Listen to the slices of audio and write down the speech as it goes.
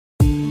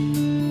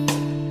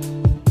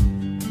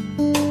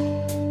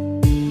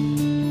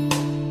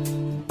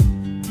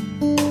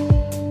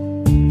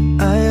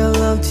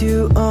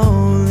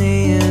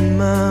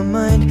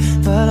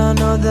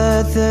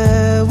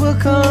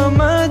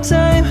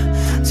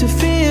to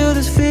feel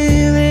this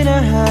feeling I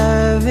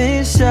have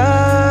inside.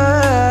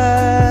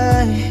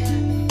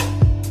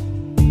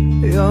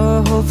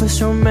 You're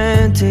hopeless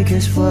romantic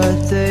is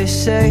what they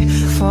say,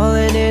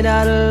 falling in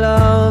out of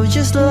love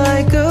just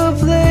like a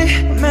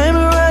play.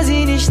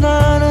 Memorizing each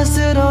line, I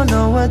still don't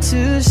know what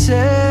to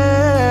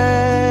say.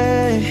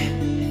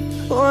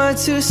 What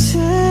to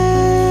say.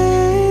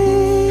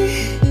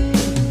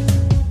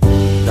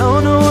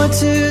 Don't know what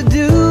to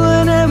do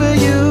whenever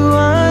you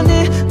want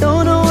it.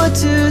 Don't know what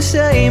to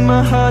say,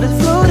 my heart is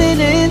floating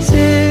in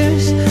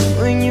tears.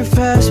 When you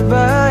pass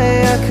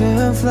by, I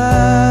could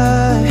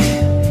fly.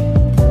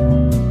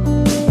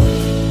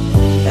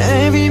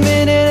 Every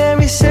minute,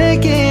 every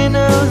second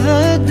of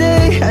the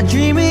day, I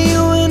dream of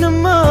you in a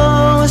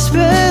more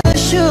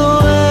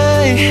special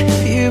way.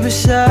 You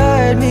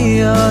beside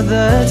me all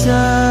the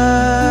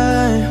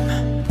time,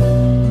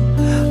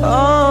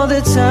 all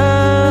the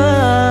time.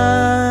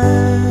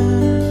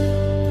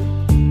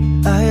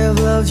 I have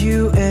loved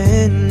you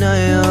and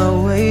I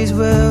always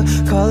will.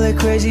 Call it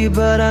crazy,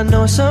 but I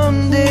know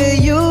someday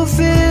you'll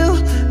feel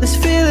this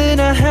feeling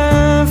I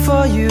have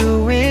for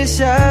you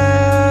inside.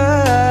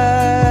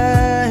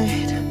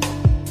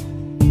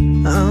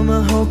 I'm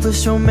a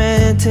hopeless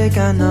romantic,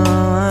 I know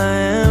I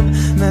am.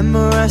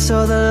 Memorized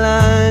all the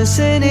lines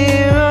and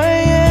here I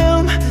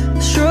am,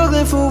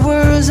 struggling for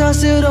words, I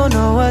still don't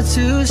know what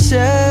to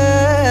say.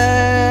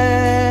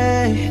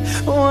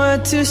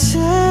 What to say.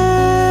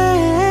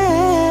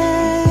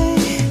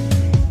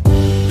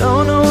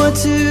 Don't know what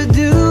to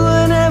do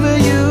whenever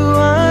you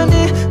want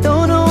it.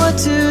 Don't know what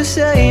to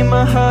say,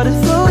 my heart is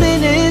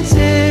floating in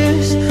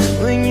tears.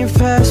 When you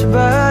pass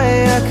by,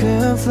 I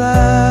could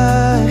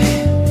fly.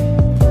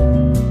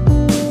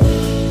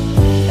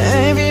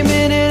 Every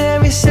minute,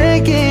 every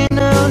second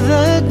of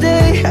the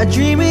day, I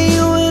dream of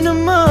you in a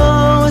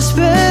more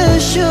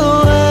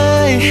special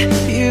way.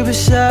 You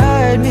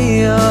beside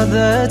me all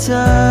the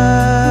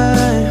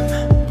time.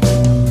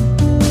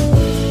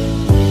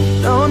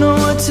 Don't know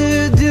what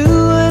to do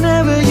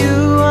whenever you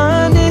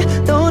want it.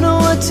 Don't know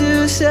what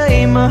to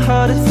say, my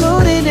heart is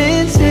floating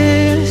in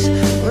tears.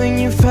 When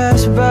you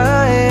pass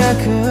by, I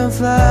could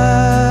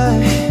fly.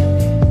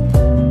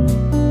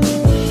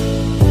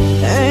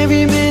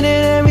 Every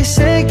minute, every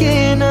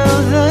second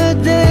of the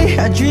day,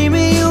 I dream of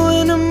you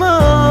in a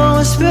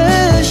more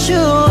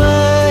special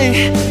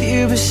way.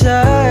 You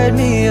beside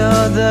me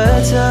all the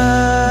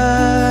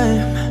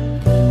time,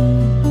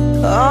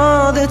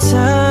 all the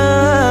time.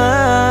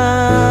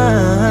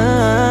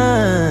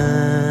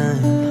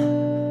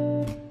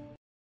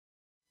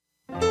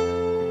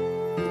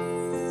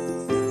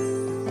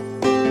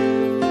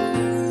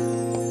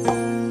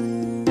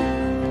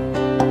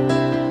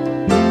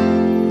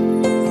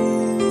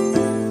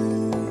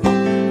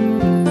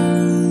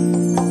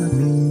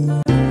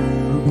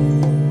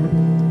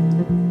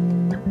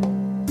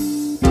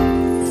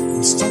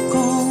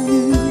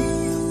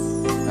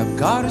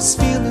 Got this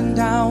feeling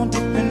down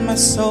deep in my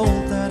soul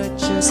that I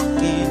just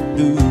can't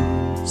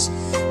lose.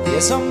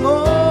 Yes, I'm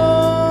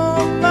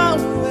on my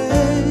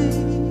way.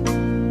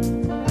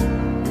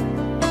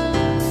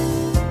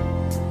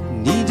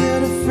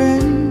 Needed a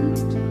friend,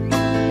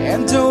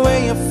 and the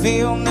way I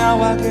feel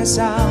now, I guess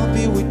I'll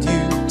be with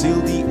you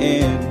till the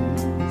end.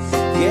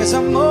 Yes,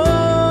 I'm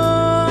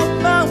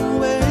on my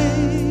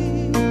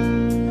way.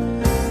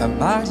 I'm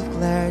mighty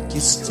glad you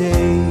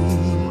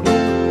stayed.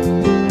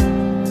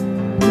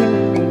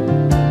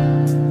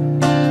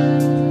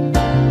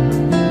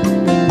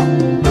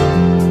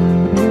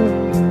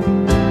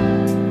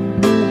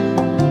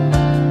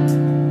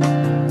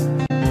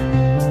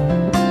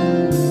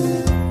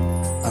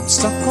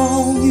 Stuck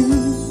on you,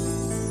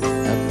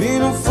 I've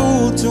been a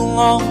fool too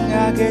long.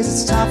 I guess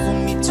it's time for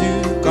me to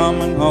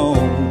come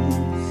home.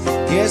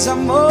 Guess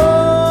I'm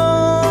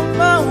on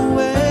my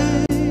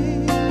way.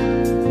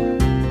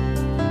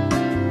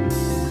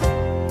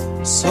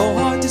 So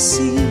hard to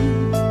see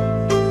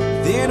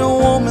that a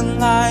woman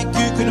like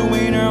you can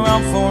wait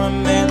around for a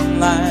man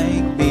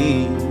like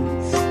me.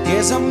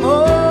 Guess I'm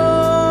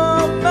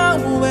on my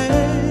way.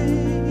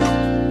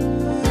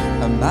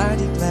 I'm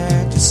mighty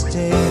glad you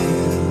stayed.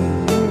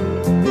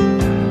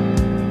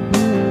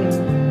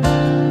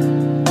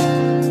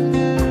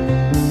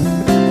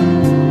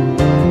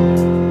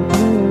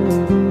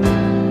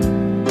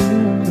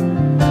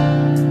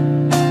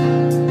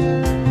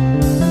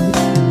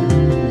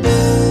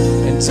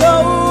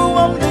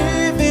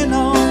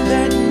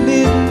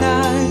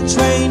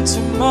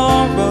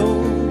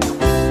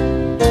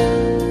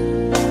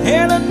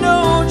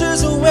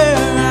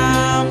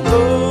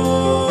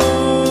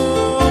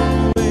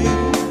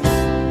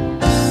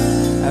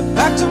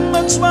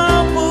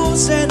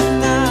 Troubles and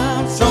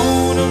I've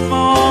thrown them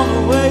all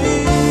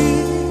away.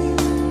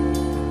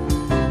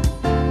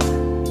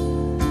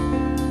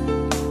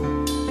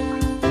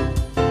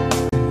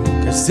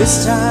 Cause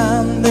this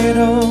time,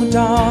 little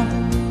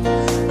darling,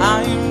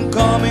 I'm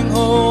coming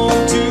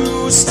home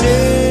to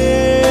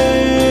stay.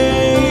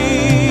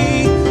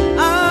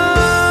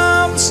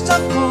 I'm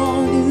stuck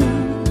on you.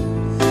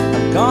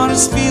 I've got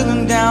this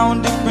feeling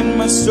down deep in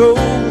my soul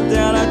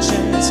that I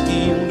just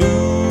can't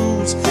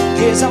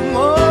 'cause I'm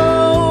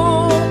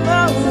on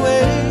my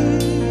way.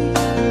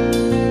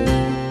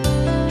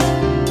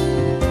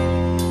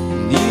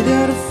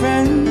 Needed a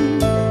friend,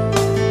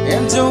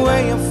 and the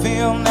way I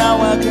feel now,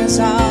 I guess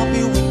I'll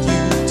be with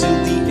you till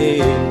the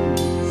end.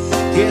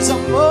 'Cause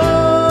I'm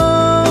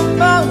on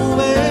my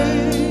way.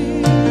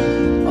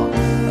 Oh,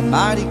 I'm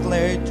mighty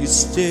glad you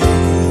stayed.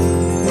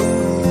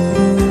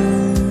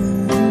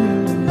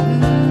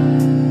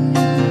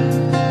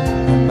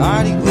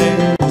 Mighty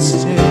glad you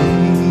stayed.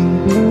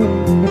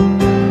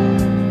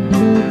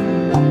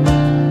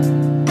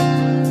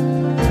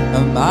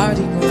 I'm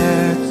mighty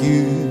glad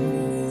you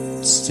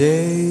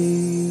stayed.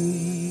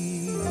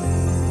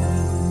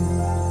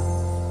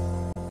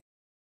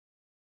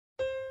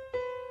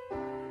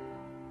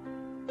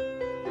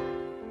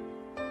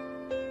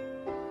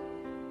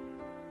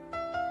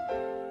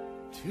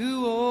 Two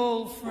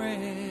old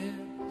friends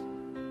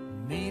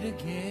meet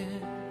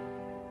again,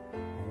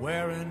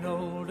 wearing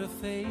older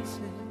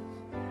faces,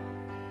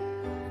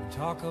 and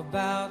talk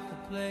about the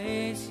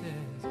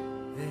places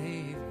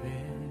they've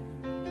been.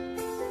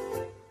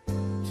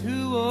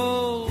 Two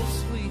old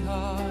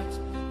sweethearts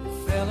who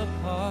fell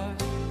apart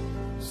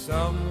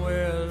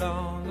somewhere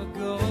long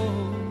ago.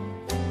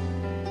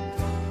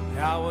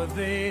 How were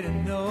they to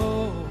know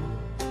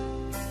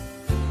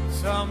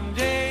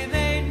someday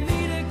they'd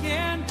meet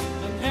again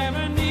and have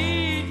a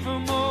need for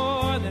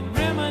more than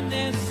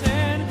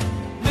reminiscing?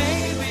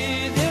 Maybe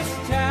this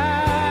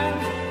time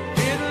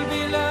it'll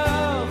be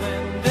love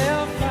and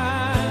they'll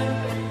find.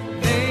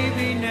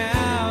 Maybe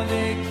now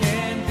they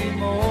can be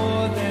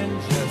more than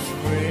just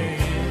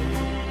friends.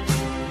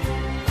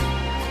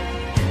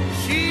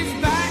 She's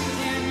back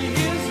in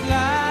his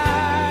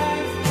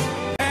life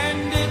and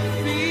it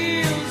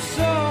feels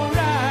so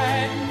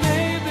right.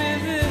 Maybe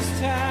this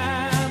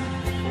time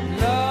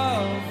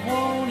love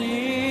won't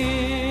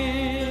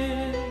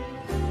end.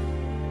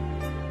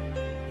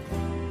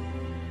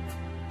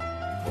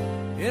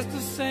 It's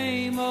the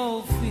same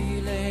old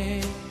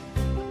feeling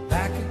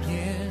back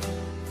again.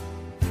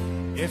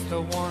 It's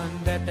the one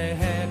that they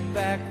had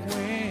back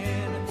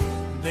when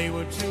they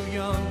were too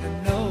young to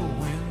know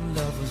when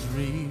love was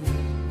real.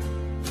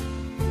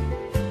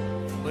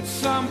 But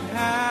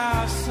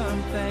somehow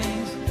some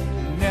things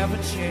never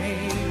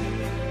change,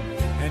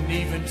 and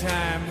even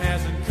time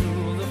hasn't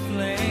cooled the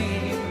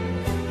flame.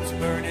 It's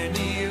burning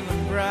even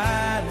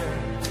brighter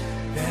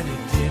than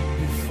it did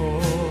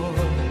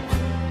before.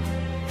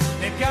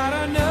 They've got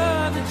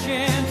another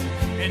chance,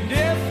 and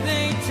if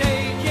they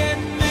take it,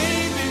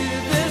 maybe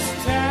this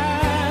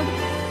time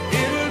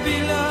it'll be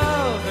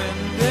love and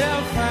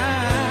they'll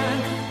find.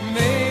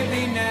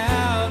 Maybe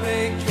now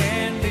they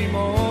can be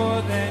more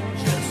than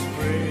just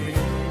friends.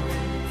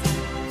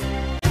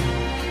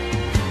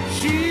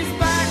 She's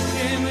back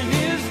in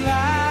his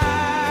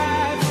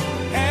life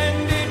and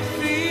it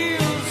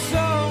feels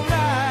so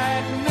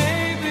right.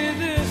 Maybe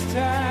this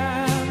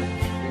time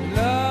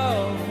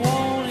love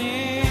won't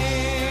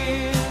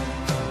end.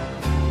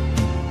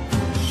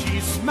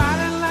 She's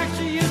smiling like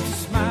she used to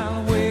smile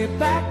way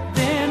back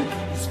then.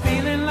 She's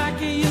feeling like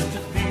he used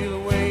to feel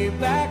way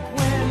back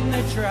when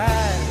they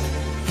tried,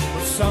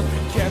 but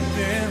something kept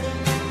them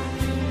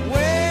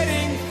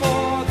waiting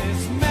for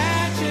this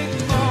magic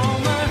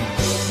moment.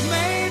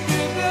 Maybe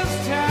this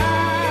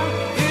time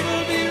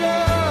it'll be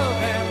love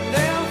and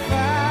they'll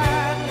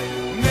find.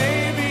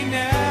 Maybe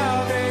now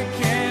they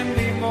can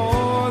be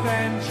more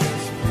than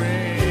just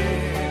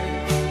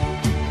friends.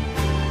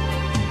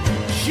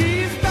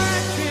 She's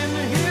back in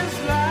his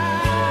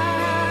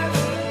life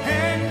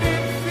and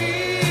it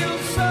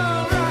feels so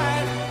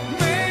right.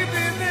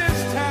 Maybe this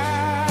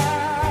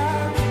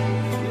time,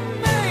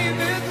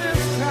 maybe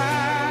this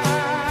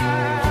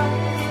time,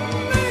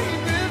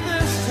 maybe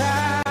this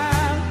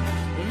time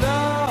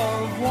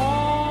love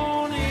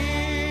won't end.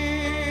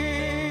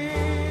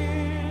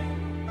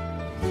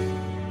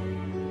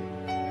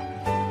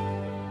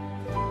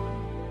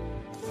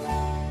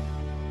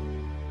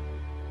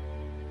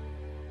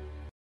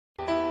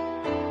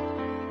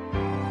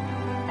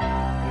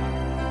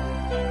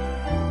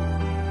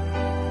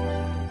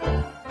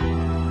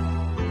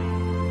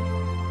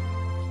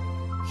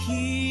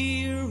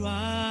 Here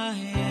I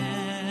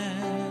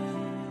am,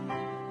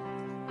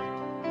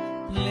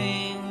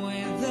 playing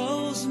with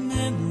those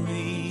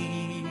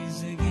memories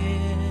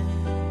again.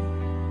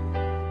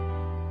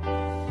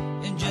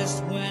 And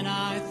just when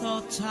I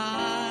thought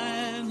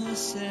time has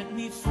set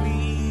me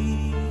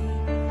free,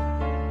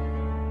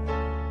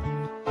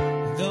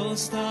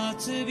 those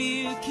thoughts of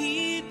you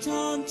keep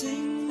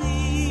taunting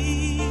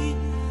me,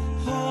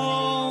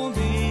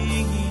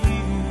 holding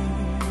you,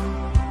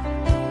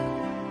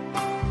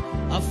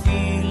 a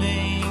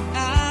feeling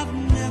I've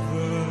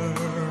never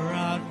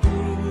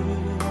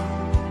outgrew.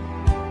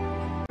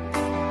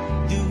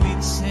 The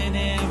wits and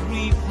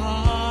every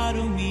part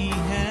of me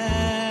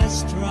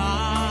has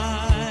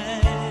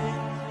tried.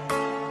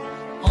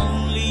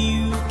 Only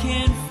you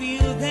can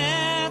feel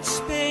that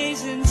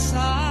space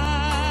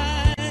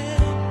inside.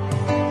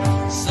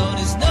 So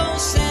there's no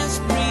sense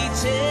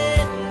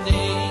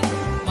pretending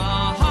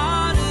my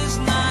heart is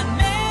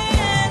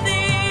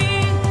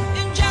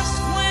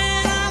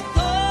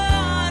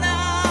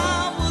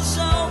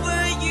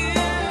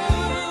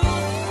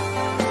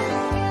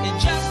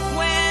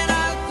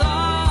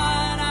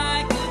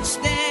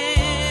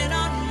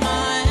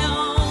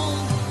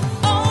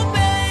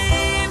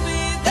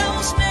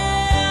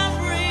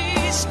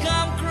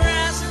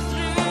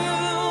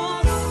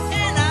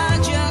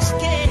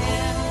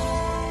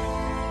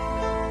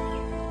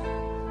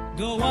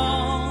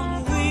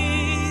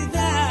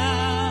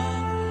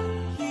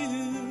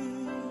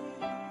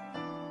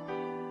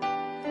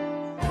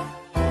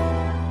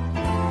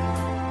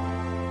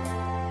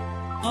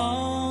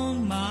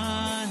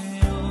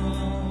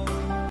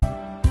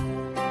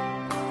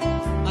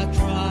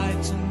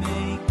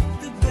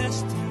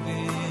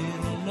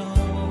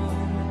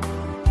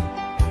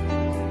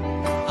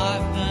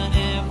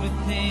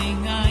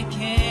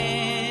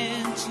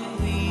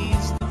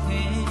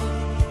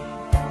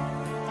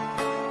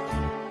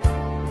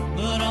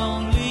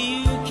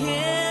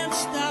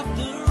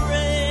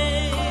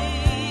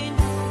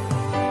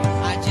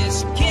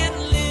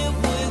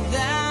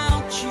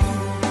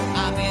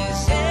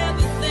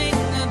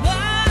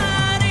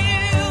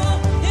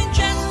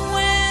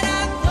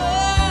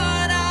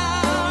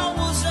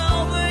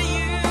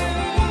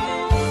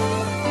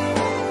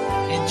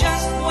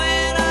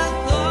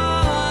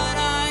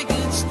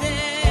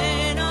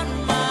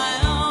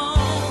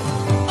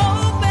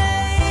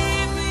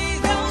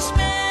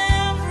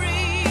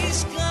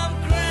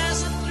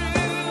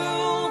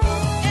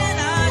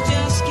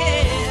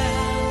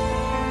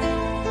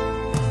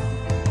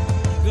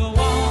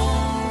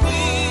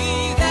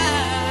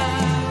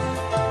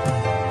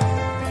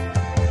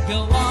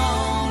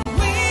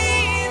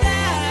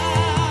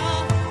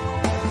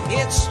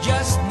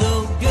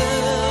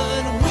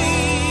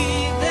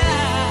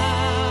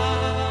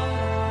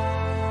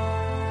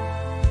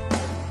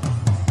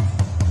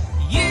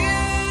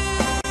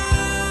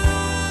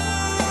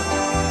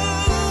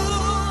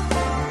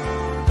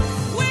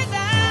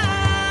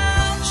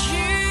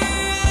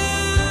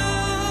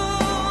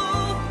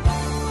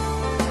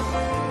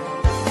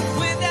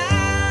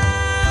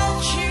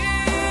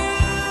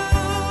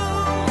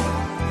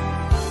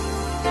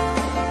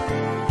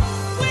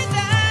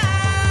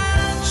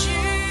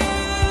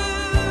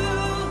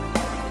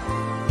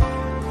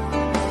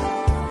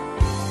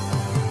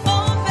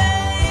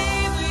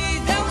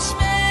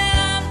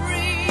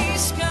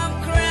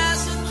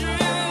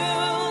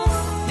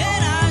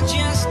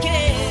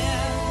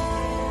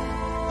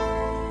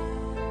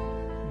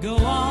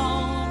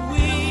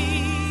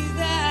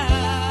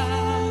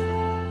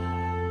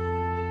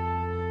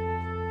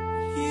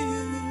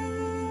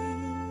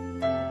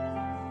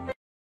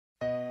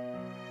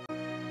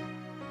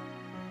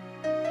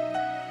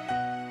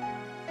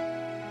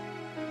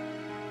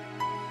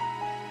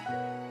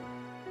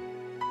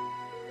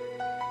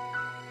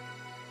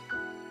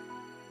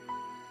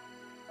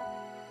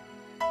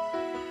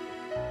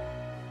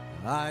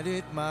I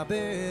did my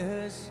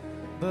best,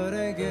 but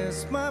I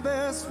guess my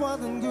best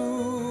wasn't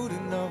good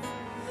enough.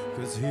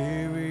 'Cause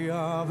here we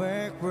are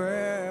back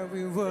where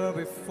we were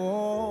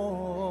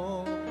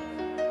before.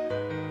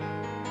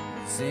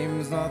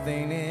 Seems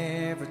nothing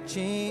ever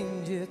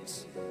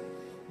changes.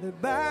 They're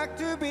back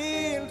to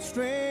being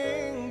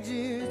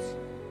strangers.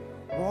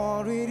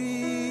 What did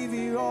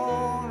Evie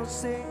want to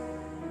say?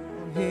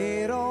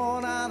 Head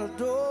on out the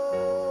door.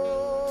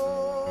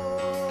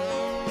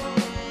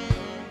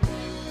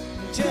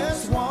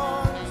 Just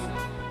once,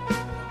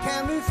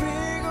 can we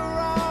figure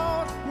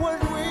out what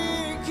we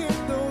keep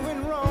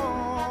doing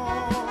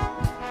wrong?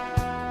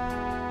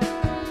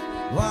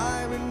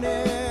 Why we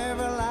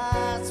never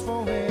last for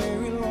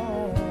very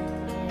long?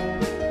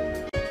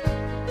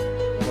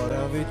 What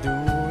are we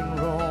doing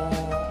wrong?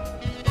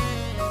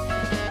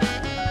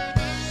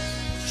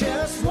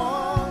 Just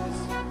once,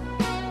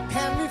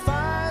 can we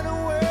find a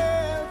way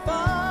to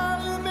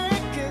finally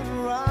make it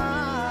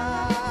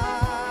right?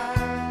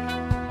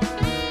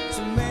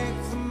 To make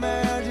the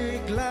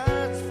magic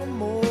last for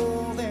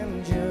more than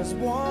just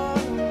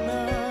one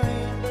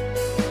night.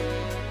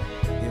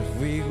 If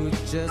we could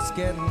just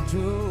get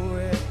into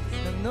it,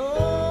 I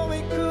know we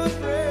could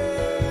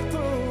break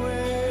through it.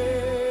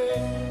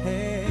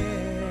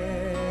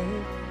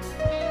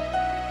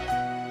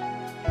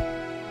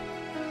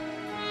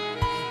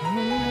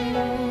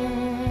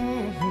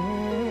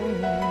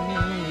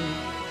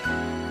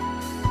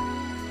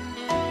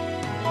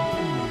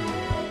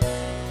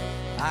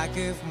 I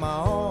give my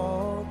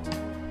heart,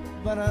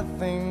 but I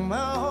think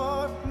my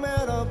heart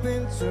might have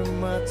been too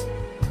much.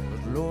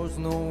 But Lord's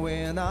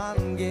knowing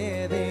I'm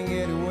getting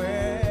it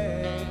away.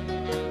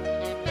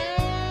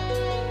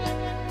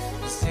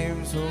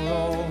 Seems we're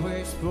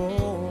always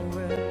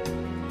growing,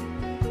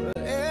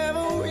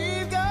 whatever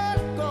we've got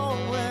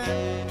going.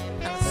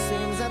 And it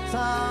seems that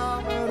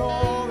time at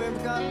all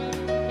we've got,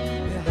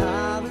 we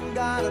haven't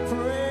got to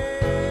pray.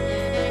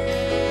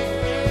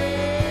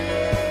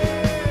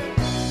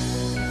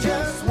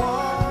 Just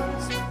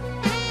once,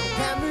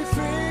 can we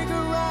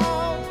figure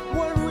out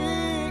what we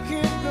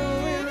keep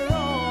doing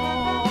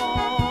wrong?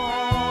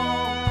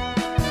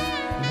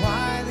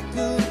 Why the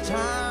good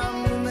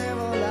times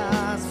never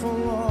last for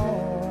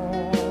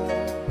long?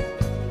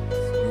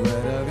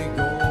 Where are we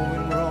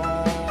going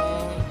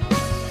wrong?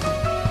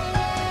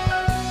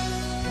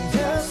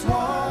 Just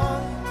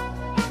once,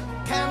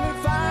 can we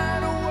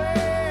find a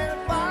way to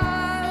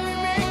finally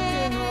make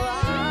it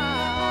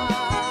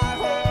right?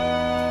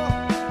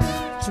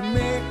 To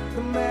make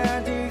the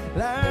magic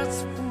last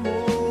for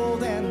more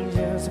than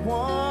just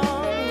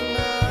one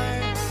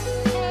night.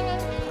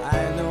 I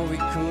know we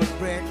could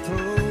break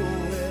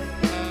through it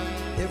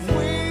if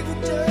we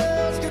could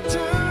just get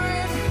to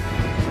it.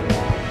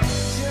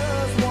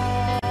 Just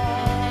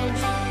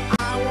once,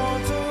 I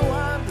want to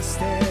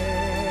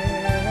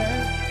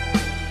understand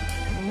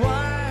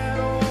why it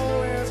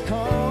always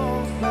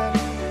comes back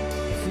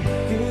to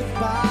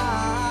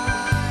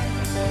goodbye.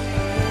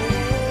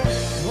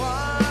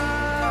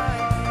 Why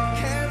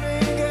can't we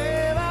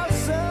give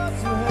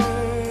ourselves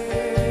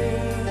away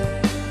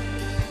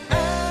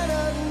and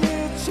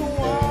admit to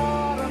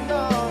one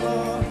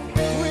another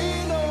we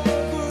know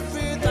good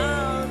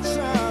without each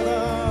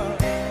other?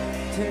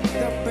 Take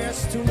the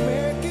best to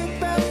make it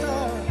better.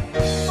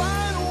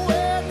 Find a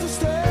way to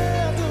stay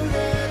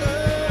together.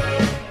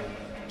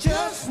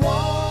 Just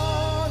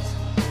once,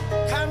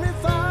 can we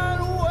find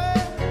a way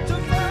to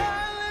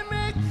finally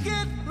make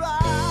it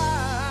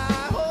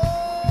right?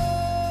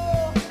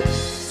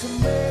 To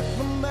make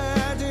the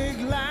magic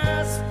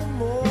last for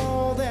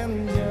more than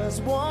just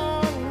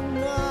one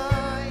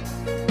night.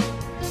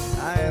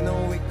 I know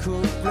we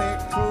could break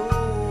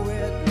through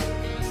it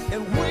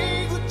if we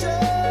could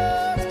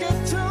just get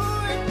to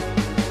it.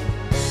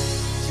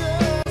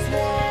 Just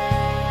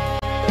once.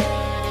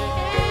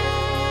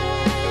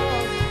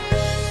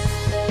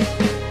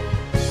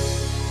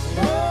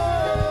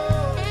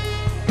 Oh,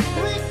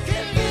 we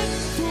can get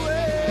to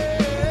it.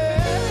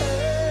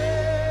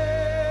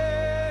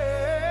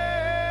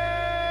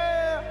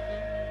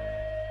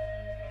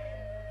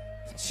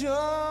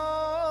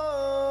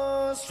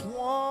 Just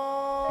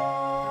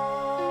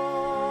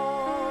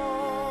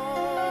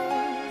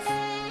once.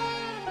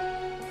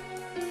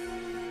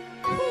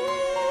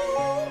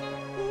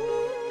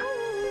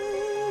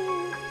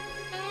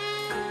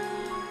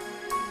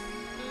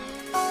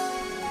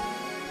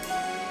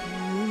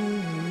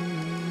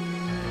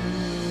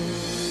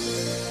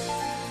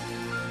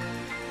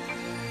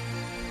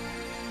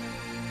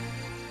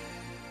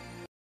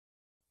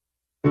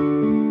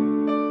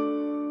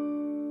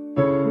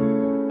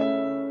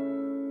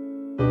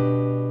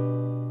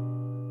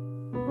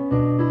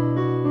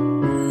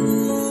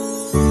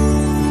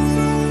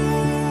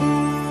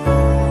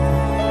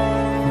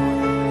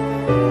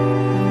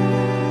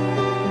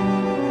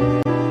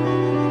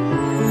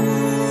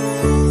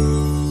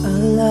 I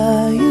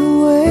lie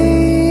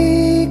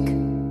awake,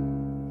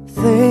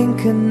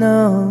 thinking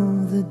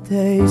of the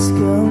days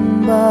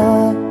gone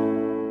by,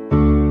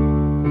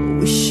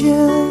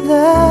 wishing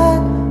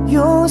that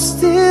you're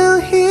still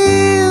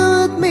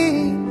here with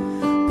me.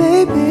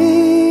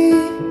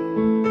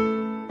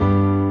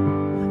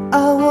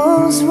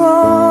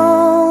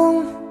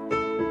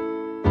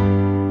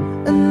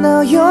 and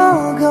now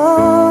you're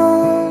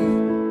gone.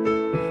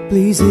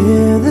 Please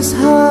hear this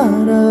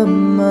heart of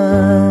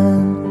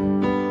mine.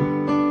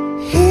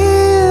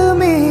 Hear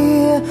me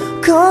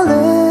calling.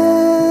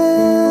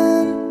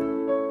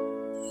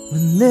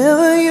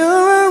 Whenever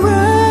you're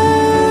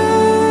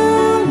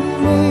around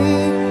me,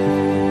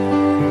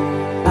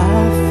 I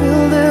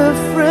feel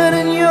different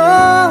in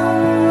your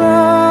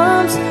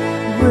arms.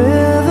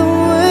 With the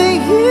way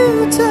you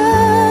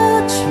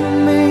touch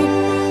me,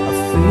 I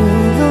feel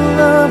the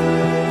love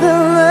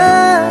that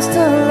lasts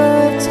a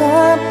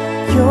lifetime.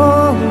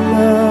 Your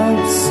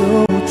love so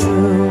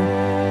true,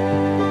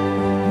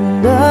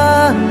 and I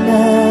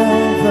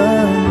never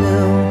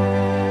knew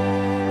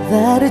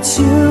that it's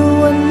you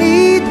I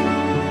need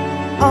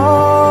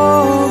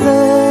all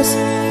this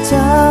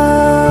time.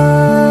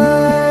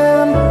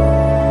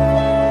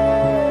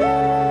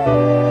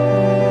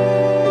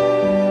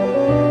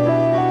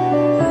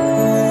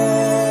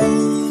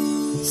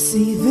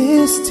 See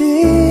these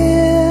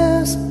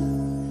tears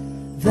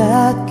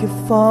that keep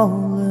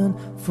falling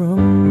from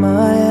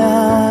my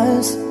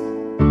eyes,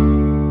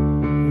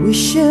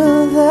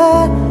 wishing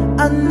that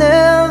I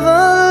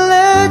never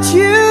let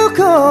you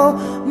go,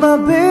 my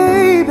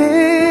baby.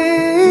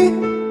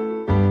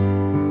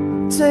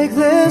 Take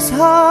this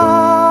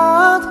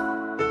heart,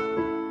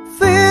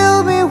 fill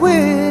me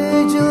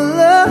with your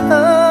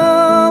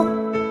love.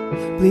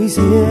 Please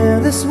hear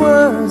these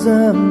words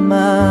of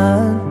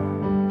mine.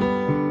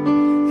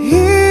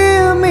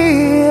 Hear me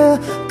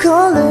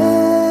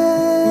calling.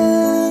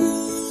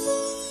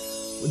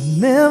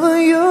 Whenever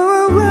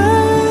you're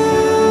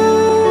around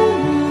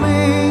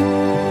me,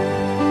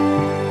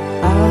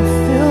 I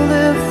feel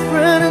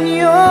different in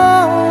your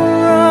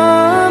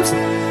arms.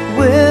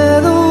 With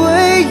the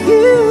way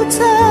you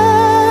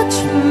touch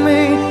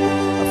me,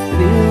 I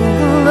feel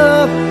the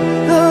love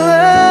that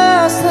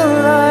lasts a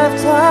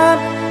lifetime.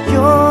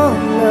 Your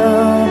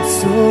love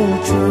so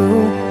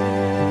true,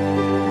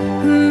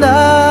 and I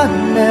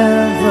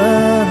never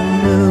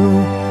knew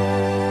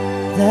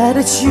that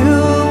it's you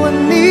I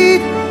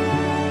need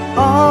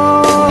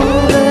all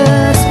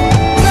this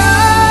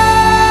time.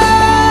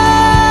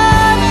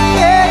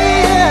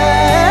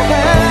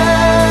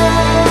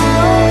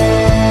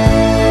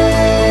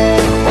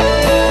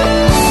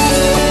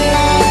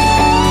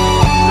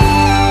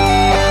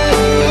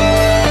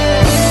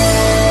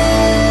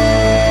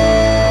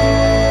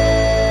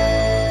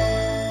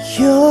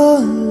 Your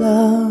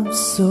love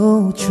so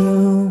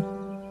true,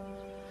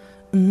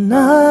 and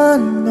I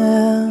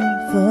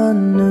never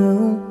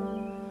knew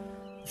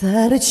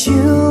that it's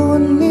you I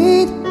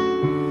need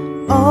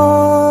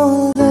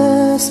all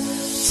this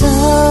time.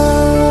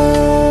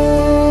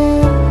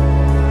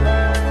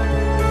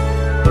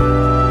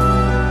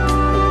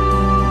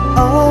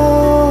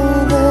 All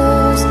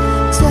this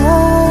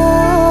time.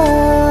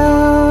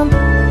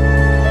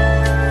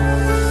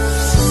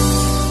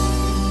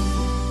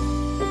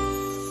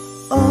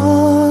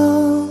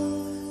 All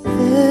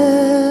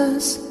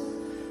this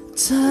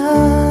time.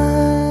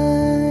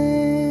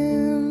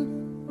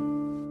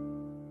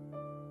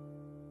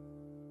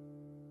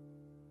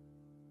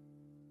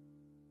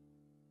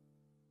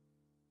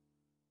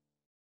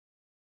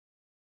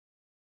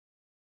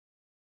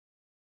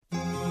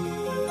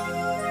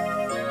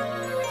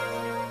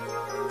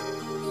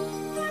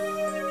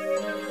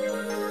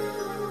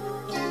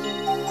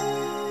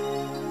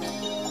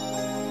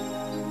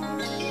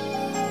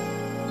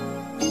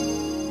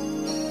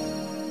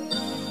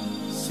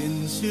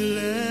 Since you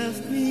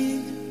left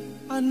me,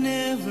 I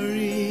never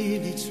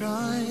really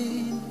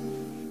tried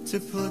to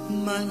put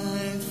my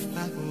life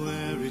back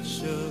where it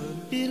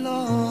should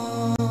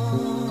belong.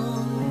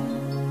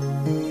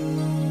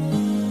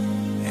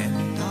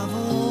 And I've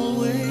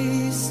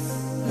always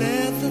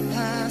let the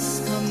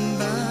past come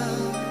back,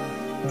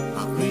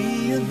 not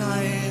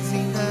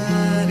realizing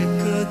that it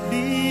could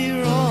be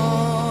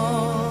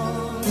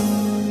wrong.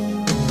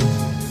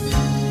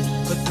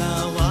 But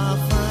now I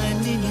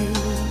finally knew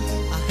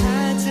I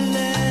had to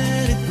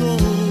let it go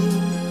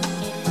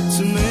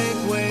to make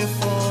way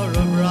for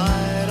a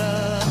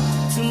brighter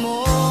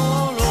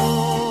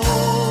tomorrow.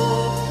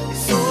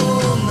 So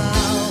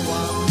now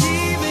I'm here.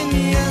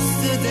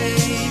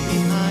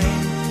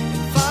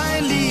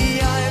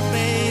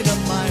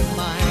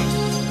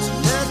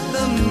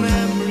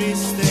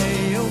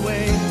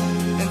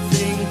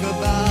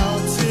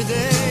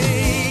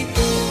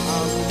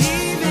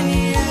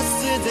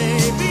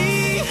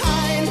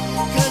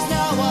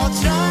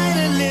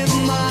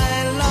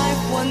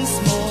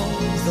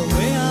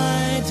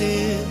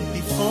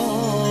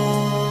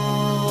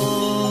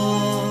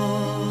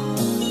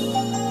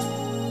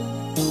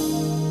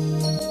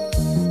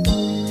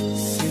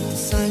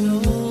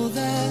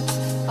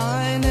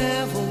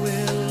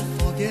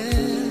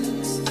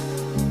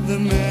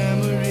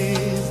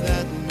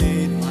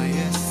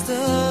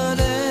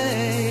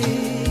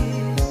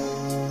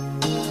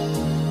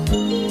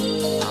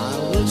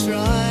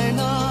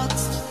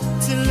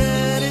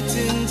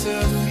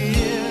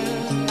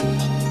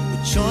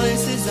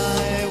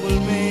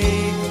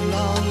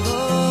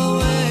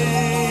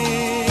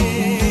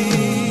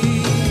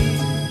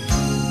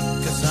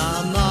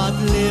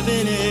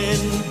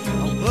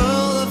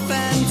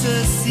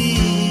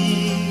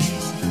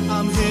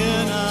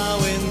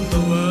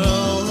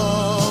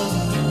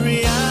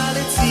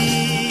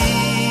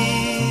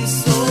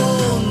 So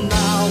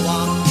now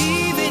I'm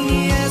leaving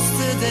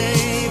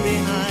yesterday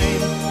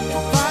behind,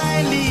 and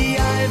finally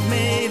I've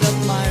made up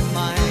my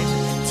mind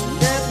to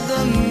let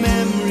the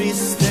memories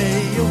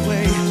stay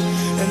away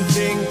and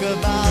think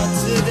about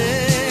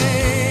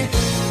today.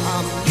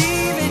 I'm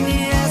leaving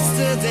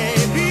yesterday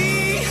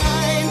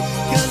behind,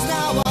 'cause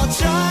now I'll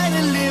try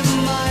to live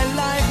my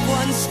life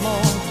once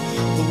more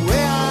the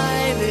way I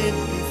did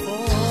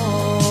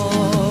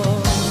before.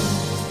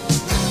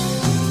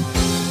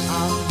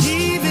 I'm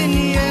leaving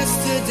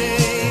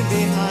yesterday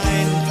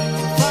behind,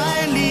 and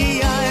finally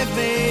I've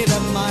made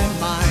up my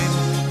mind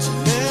to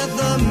let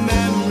the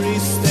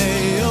memories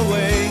stay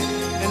away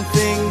and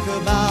think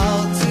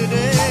about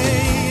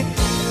today.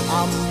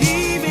 I'm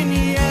leaving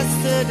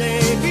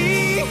yesterday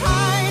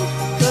behind,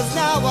 'cause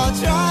now I'll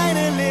try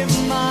to live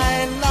my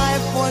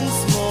life once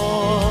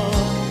more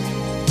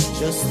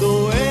just the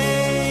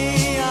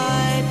way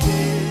I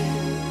did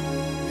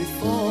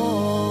before.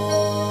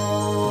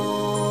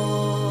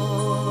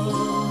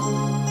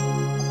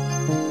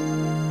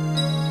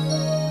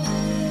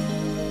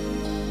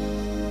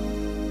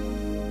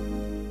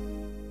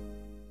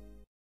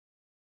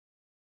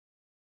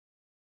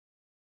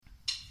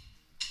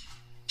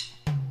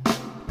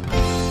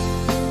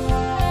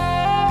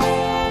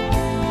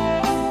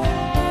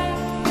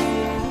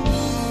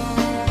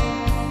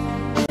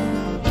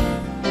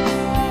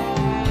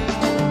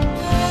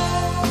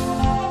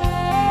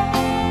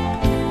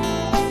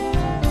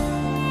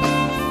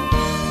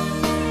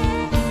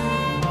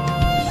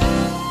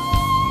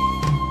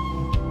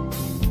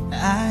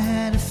 I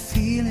had a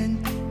feeling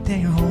that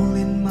you're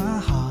holding my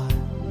heart,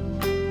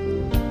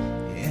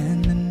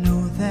 and I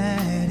know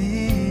that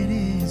it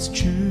is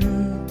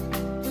true.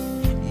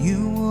 You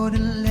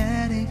wouldn't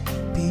let it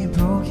be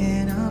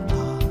broken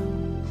apart,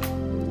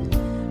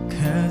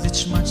 'cause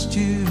it's much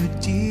too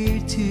dear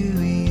to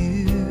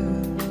you.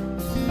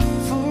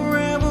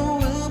 Forever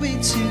we'll be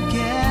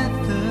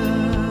together,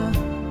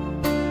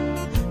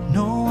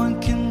 no one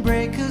can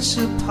break us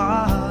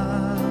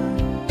apart.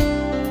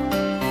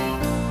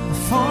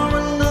 For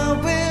love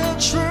will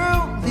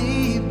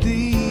truly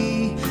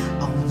be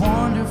a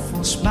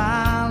wonderful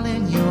smile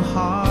in your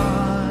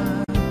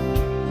heart.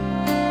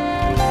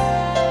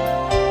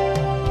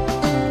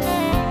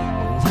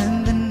 When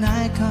the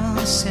night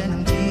comes and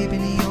I'm deep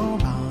in your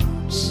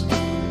arms,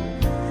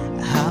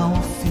 how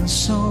I feel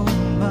so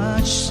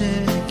much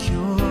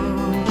secure.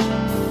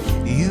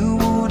 You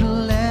wouldn't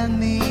let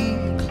me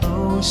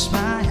close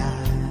my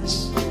eyes,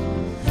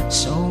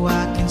 so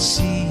I can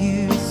see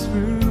you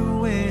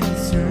through and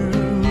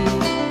through.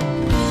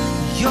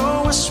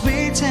 You're a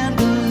sweet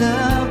tender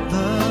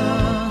lover,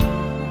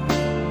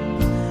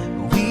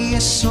 we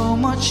are so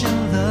much in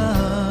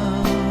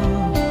love.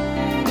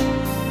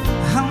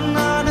 I'm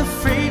not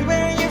afraid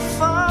when you're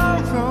far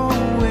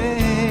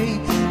away,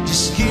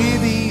 just give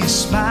me a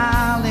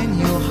smile in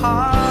your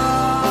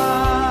heart.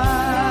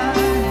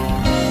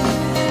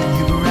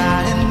 You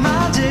brighten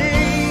my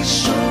day,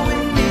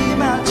 showing me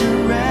my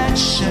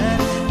direction.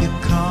 You're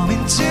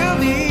coming to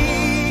me,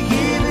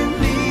 giving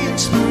me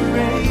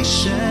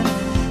inspiration.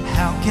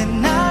 How can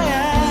I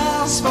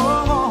ask for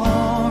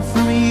more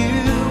from you,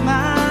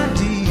 my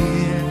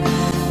dear?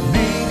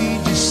 Maybe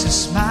just a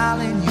smile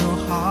in your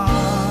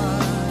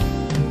heart.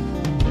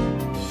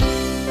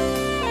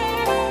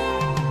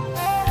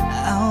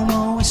 I'm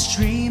always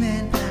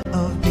dreaming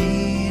of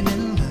being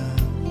in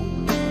love,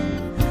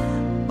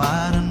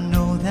 but I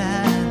know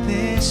that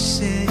this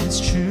is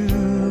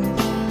true.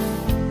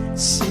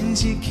 Since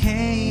you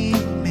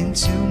came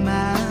into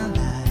my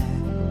life,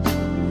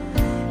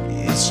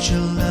 it's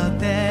true love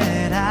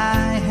that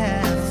I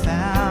have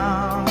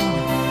found.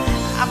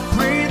 I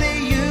pray that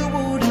you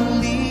wouldn't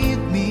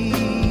leave me,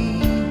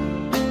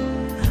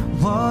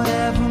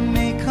 whatever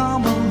may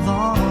come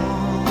along.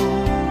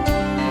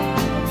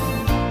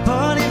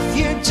 But if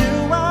you do,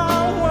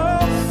 our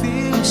world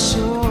feels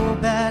so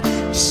bad.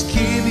 Just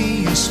give me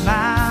a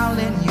smile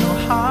in your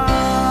heart.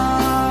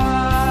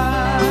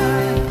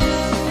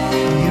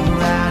 You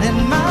brighten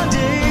my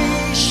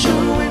day,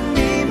 showing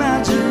me my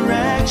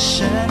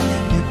direction.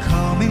 You're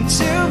coming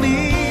to me,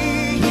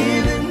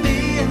 giving me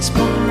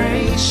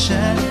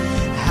inspiration.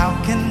 How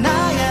can I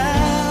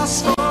ask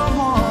for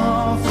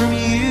more from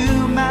you,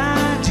 my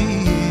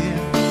dear?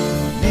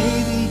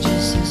 Maybe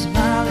just a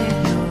smile in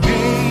your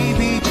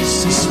baby, just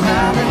a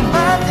smile in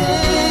my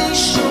day,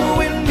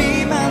 showing me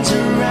my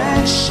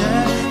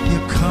direction.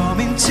 You're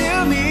coming to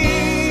me,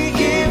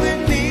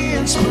 giving me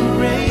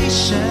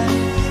inspiration.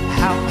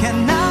 How can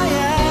I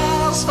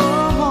ask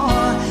for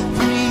more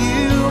from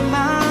you,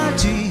 my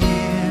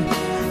dear?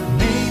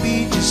 Maybe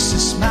just a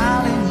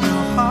smile in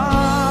your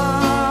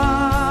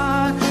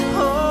heart.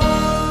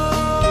 Oh,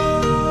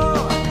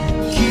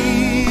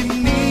 give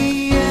me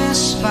a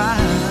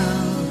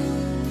smile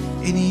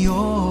in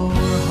your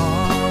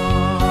heart.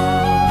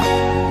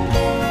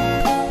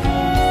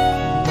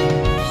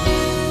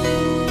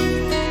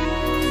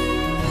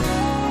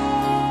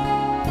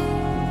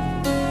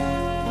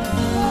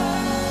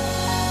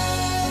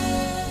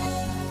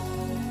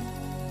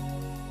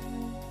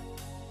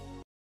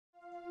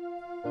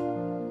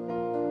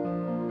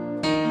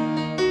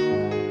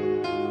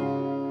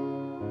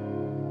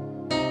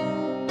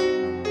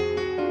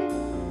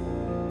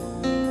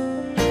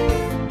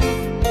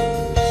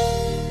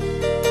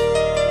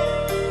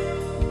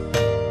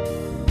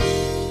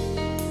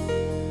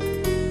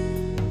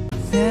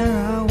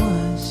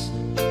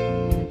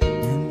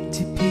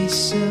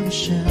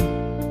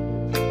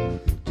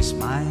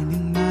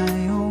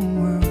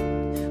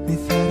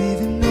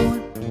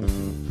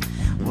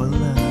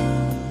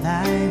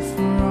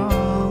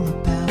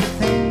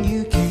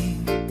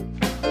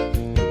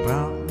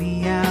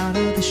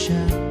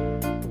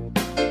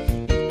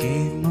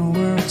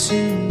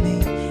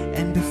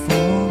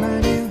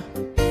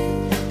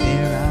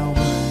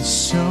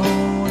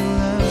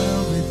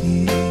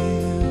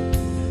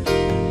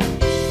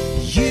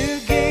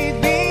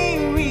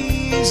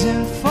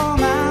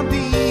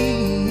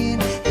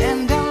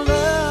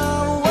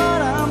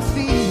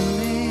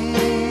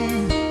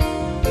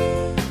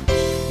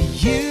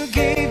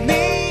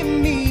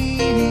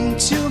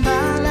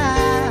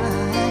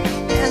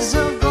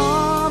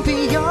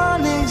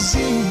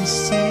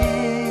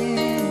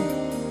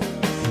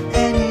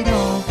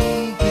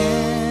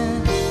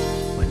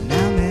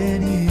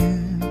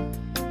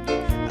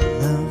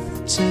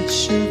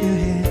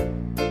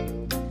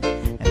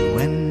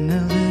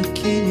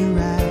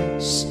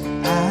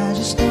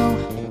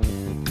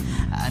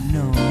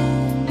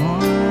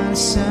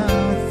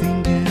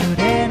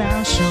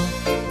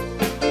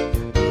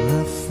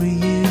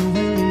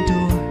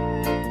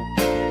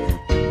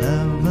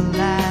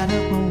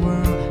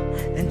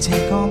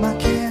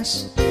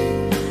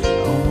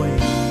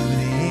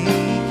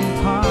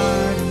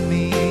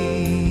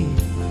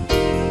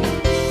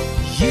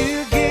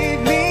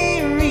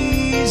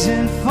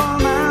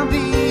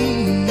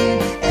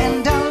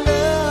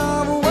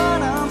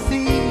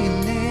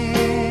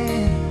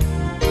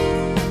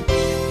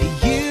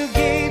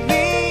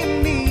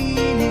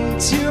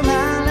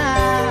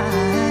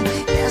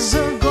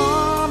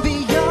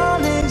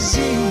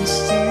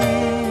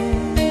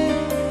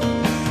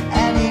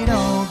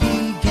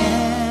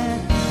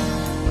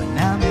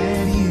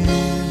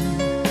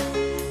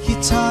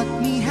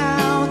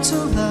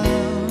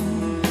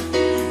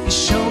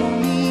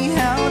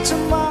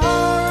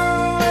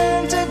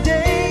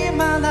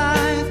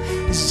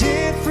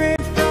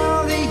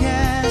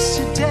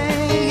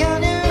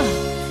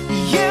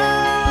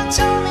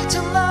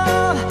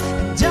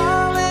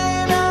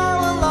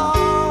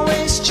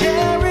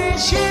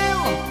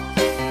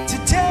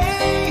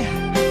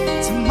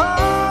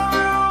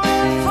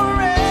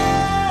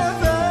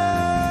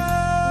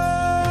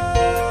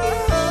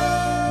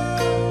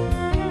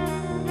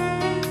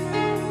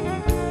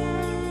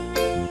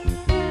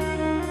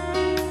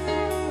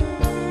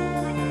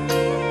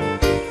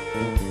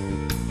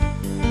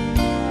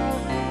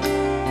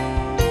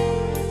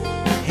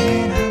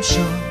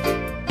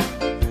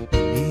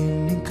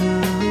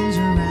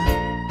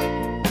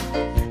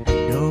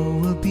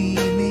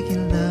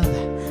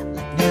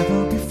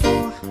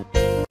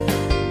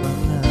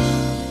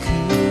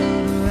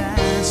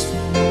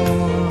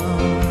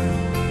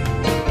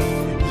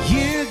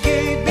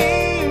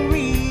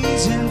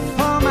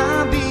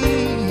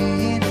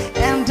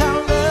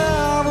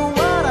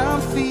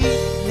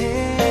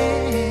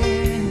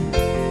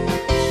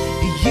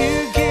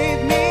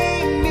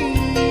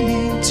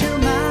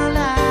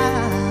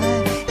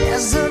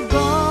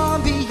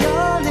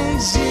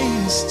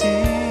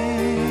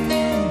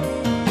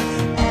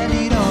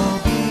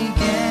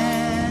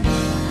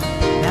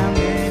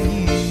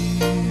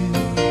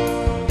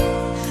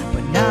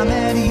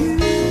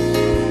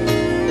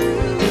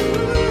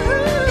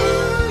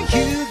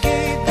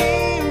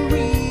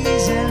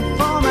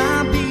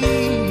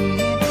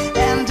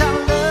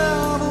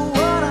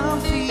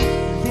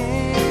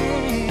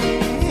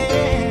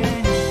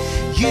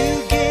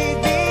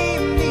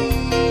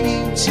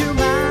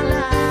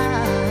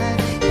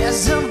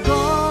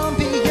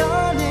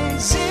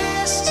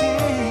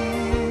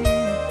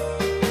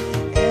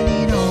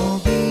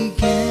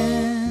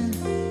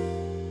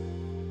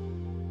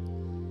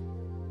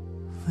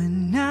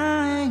 when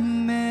I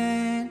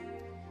met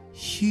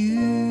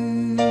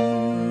you.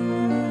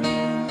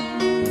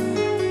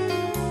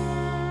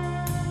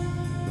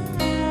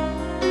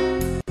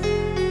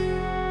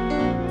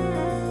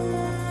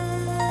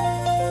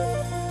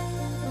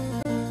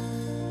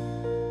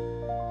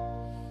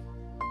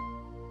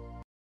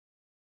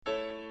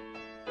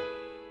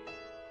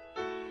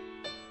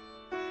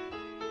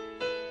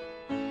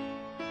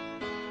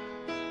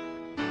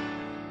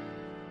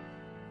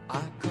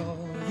 I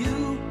call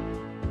you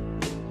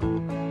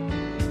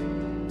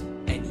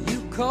and you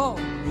call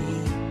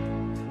me.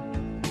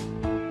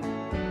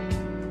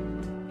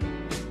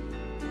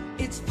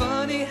 It's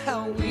funny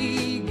how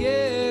we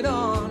get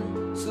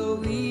on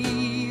so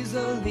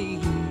easily.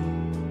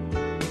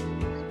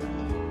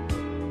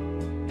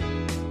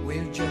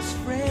 We're just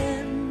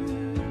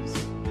friends,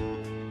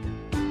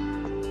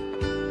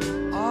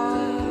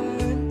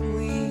 aren't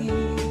we?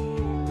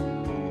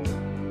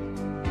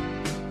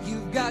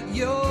 You've got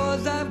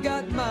yours, I've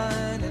got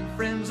mine, and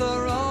friends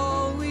are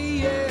all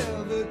we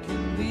ever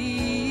can be.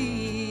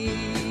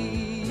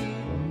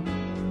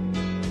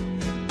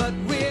 But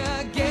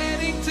we're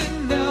getting to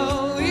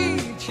know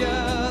each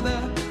other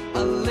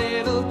a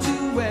little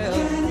too well.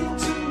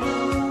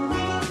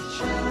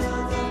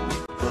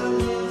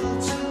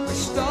 We're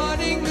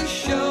starting to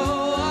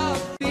show our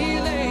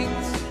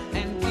feelings,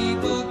 and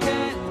people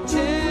can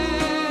tell.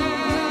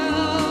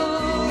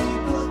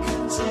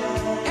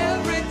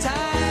 Every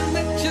time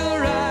that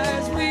your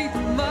eyes meet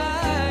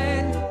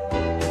mine,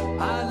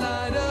 I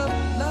light up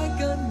like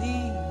a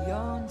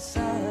neon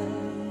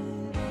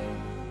sign.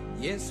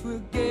 Yes,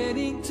 we're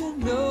getting to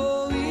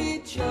know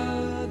each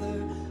other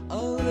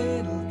a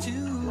little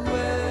too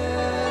well.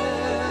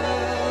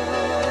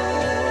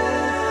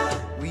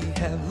 We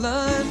have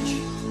lunch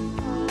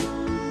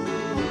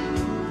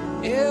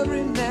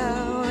every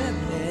now and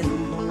then,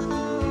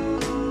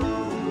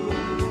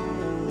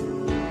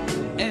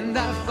 and I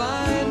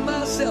find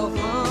myself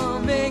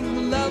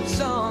humming love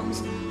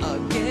songs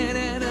again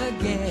and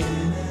again.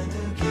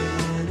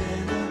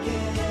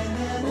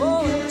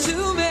 Oh,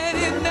 too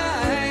many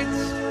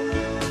nights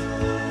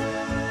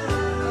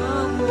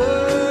I'm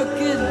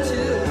working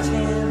till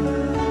 10,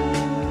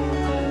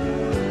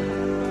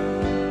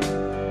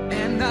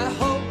 and I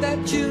hope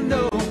that you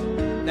know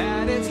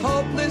that it's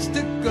hopeless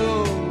to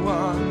go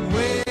on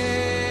when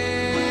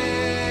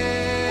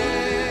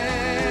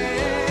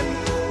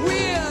we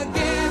are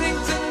getting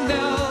to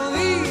know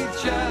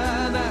each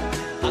other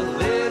a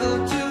little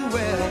too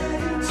well.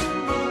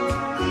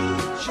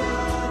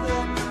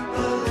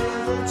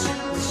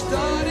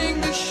 Starting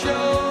to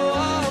show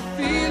our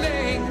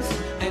feelings,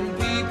 and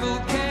people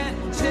can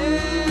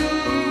tell.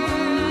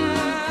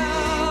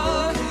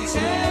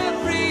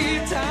 Every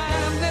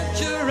time that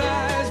your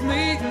eyes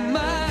meet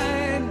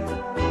mine,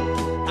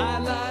 I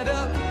light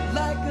up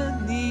like a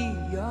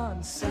neon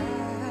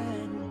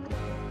sign.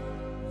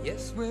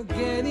 Yes, we're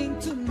getting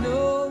to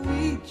know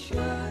each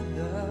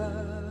other.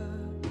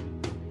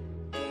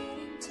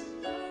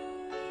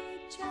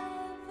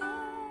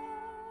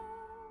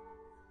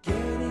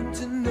 Getting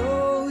to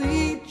know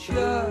each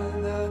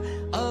other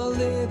a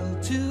little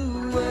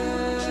too well.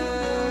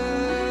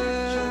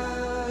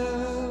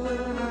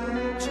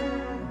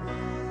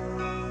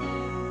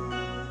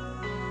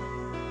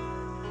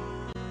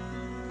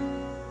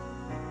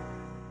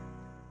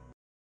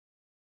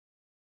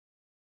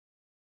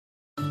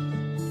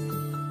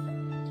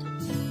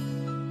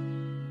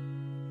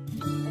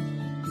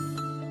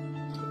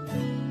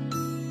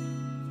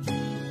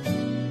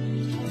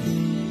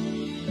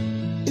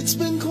 It's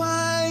been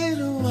quite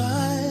a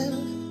while.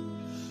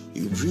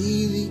 You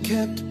really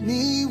kept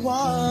me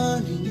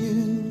wanting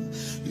you.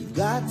 You've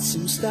got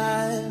some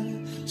style,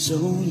 so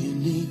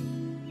unique.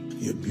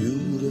 You're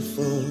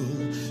beautiful,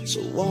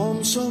 so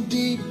warm, so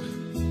deep.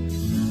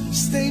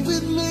 Stay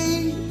with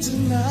me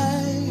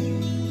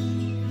tonight.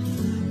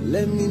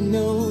 Let me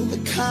know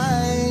the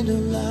kind of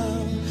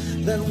love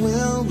that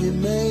will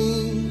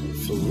remain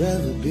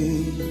forever,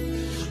 be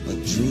a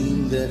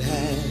dream that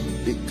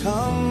had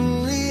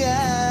become reality.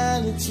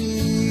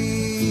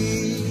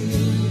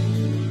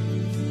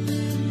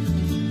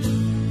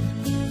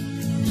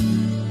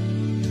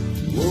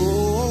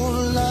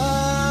 Oh,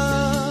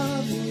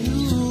 loving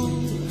you,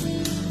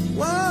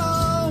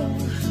 whoa,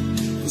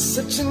 it's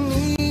such an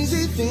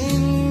easy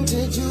thing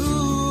to do.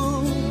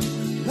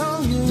 No,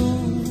 you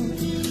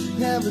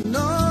never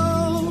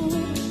know.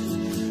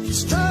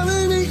 It's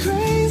driving me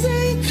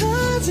crazy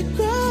 'cause it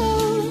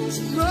grows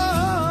and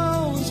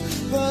grows,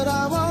 but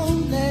I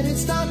won't let it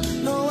stop.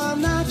 No,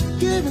 I'm not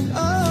giving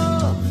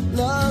up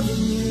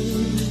loving you.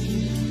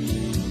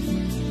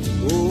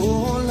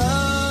 Oh,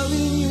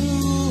 loving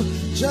you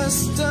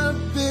just a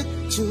bit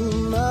too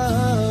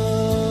much.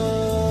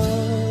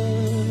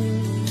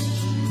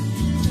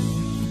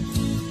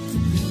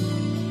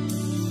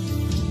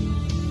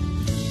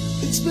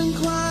 It's been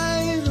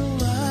quite a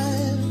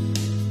while.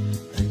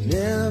 I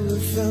never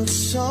felt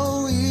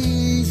so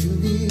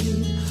easily.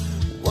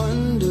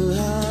 Wonder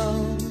how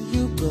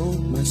you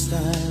broke my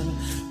style.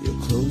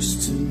 You're close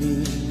to me,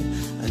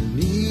 I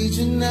need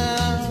you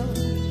now.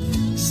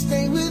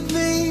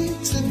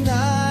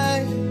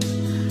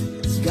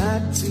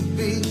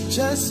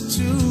 just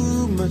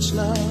too much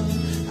love.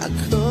 I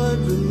could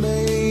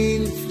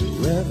remain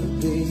forever,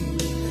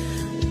 babe.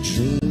 A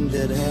dream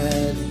that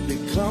had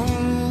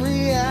become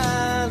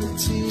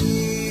reality.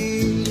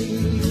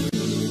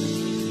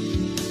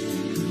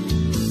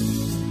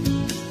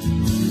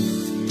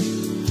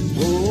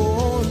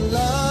 Oh,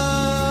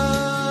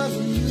 love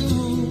you.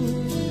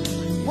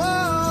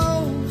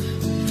 Whoa,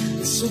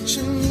 it's such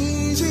an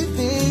easy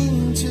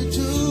thing to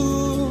do.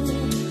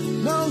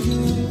 No,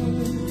 you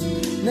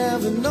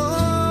never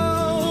know.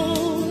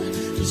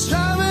 It's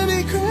driving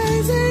me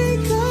crazy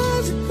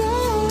 'cause it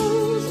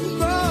grows and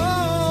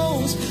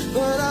grows.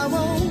 But I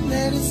won't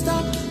let it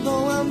stop. No,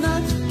 I'm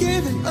not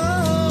giving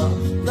up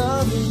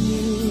loving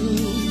you.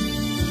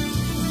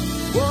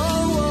 Whoa,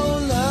 whoa,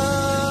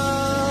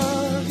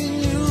 loving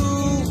you.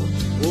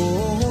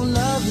 Oh,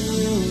 loving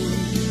you.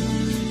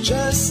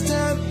 Just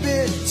a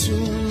bit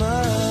too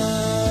much.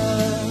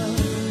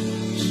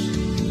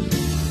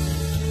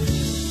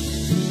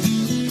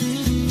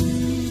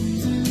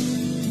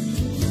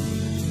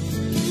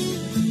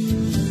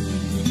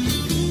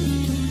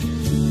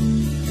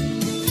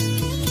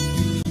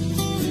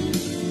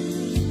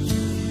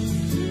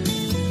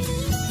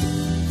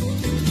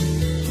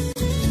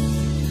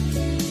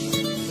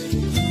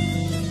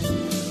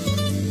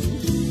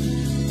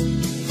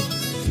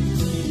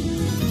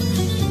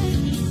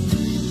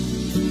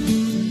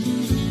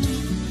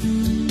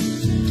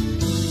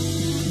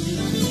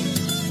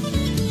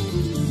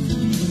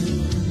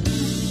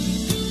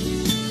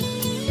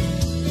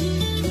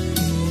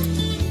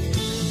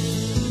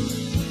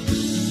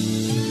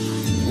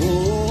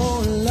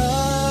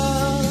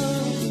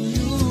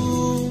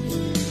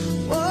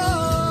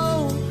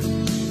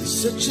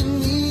 Such an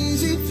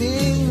easy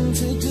thing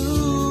to do.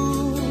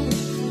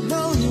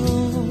 No, you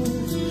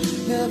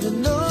never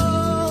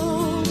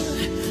know.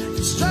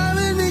 It's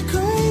driving me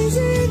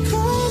crazy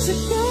 'cause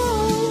it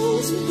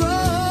grows and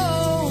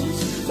grows.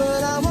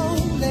 But I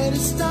won't let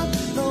it stop.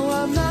 No,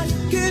 I'm not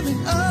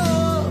giving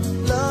up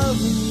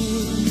loving you.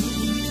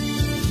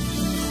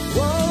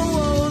 Whoa,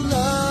 whoa,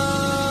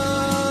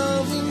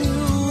 loving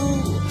you.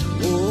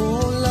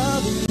 Oh,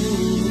 loving you.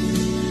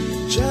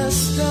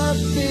 Just a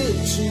bit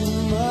too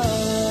much.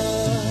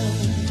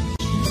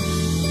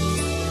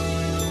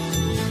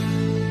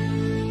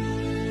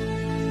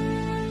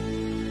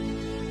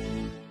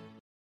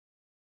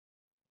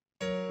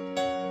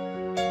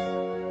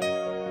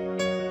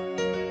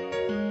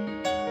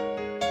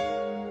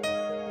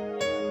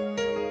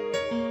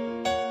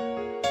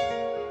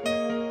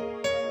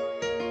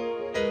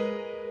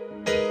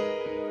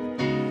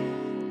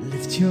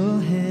 Lift your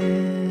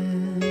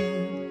head,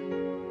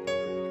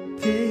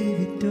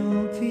 baby,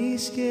 don't be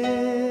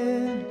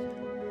scared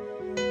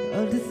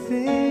of the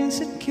things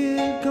that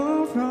could go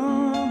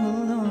wrong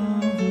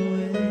along the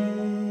way.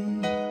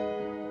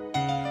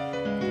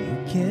 You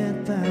get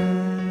by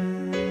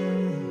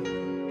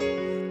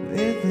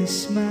with a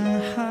smile.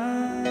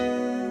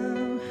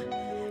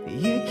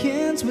 You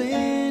can't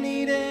win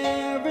it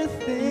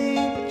everything,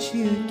 but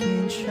you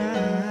can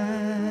try.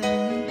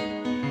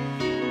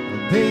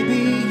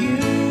 Baby, you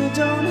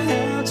don't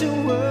have to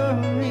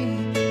worry,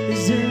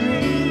 'cause there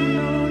ain't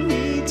no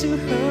need to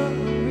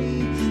hurry.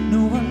 No,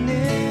 I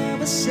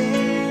never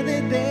said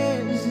that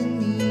there's an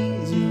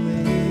easy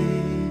way.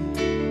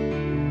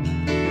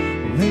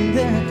 When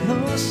they're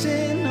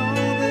closing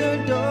all their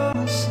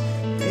doors,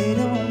 they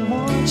don't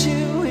want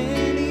you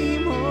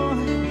anymore.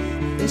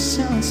 It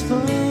sounds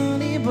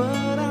funny,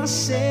 but I'll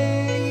say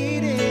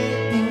it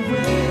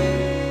anyway.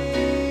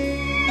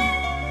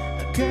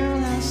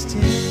 Girl, I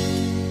stay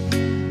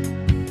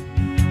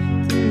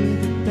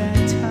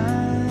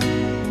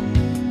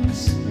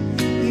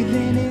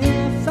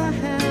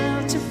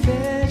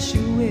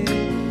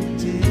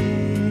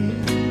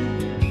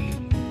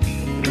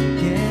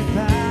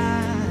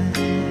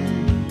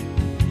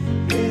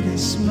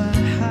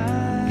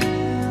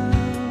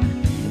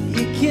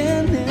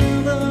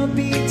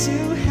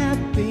too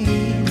happy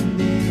in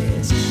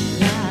this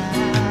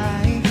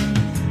life.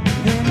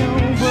 Then no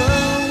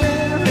world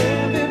where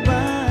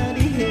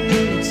everybody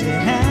hates a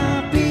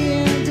happy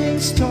ending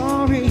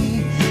story.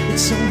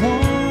 It's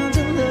someone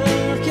to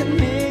love can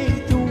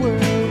make the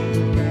world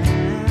go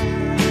round.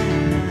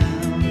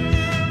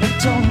 But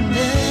don't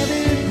let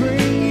it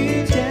bring you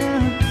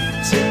down.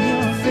 Turn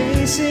your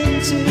face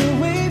into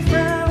a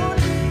frown.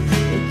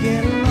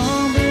 Get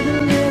along with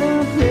a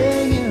little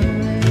prayer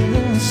and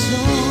a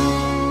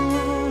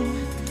song.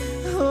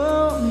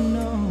 Oh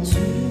no.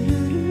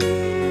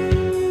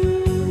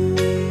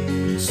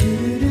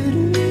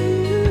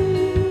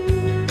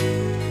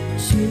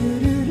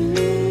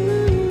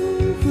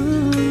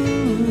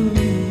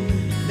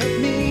 Let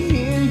me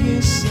hear you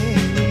say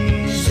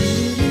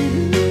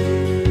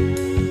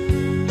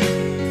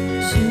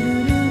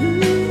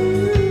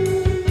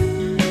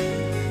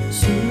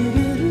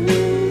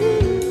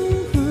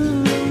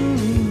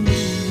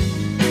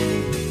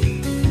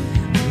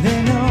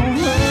Then no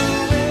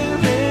world where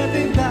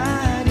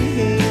everybody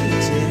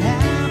hates a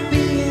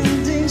happy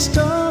ending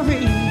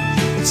story.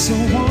 It's so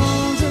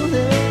one to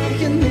love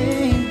can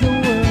make the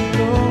world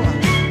go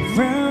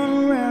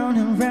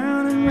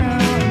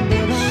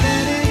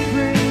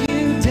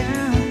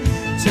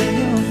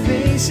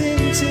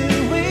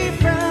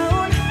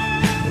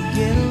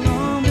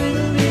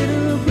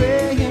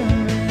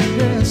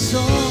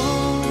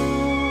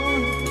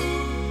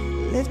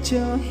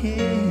your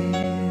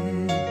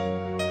hand.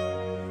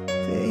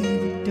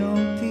 Baby,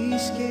 don't be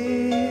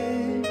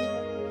scared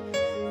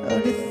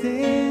of the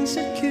things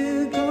that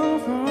could go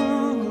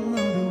wrong along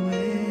the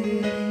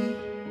way.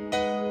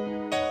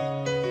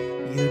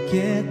 You'll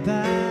get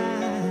by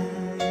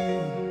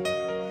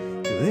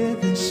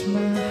with a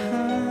smile.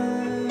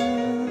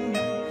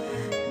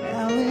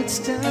 Now it's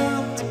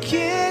time to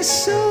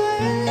kiss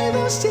away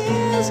those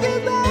tears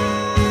goodbye.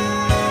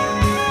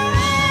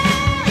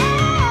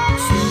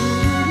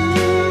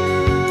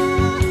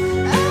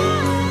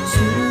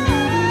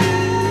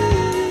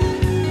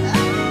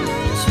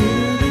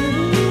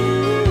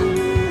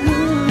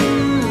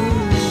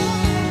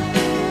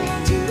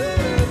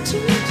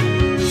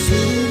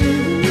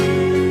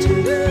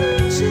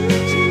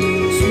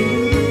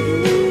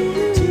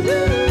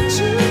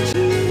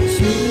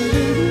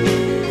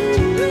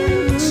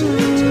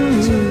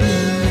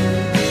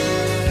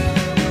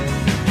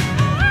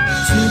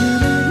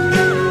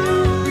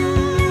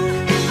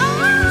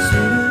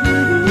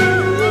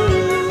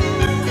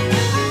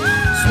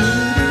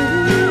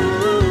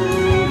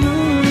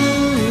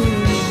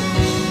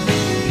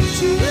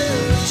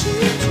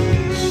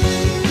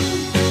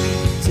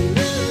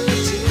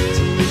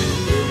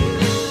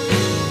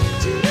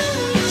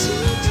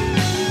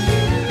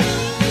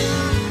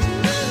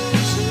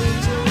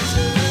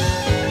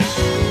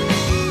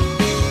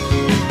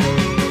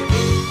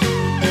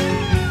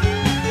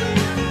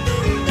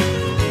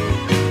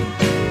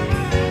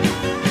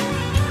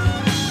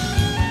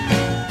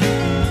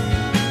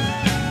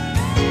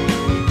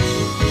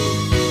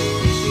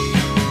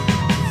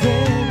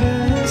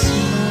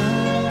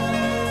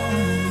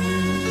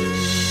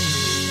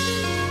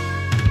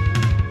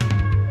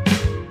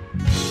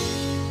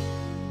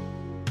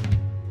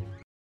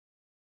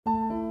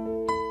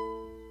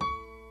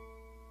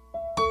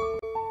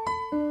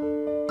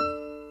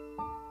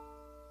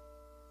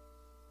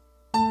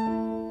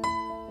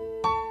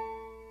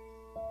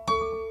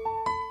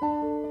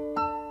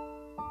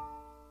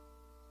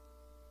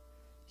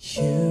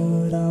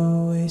 You'd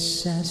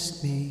always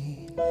ask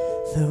me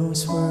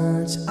those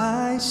words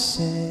I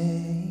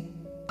say,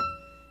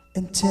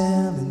 and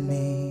telling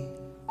me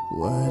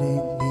what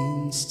it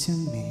means to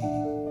me.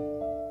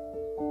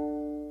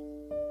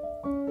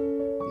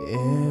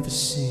 Every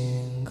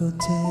single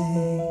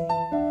day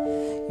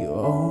you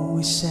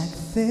always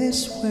act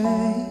this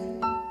way.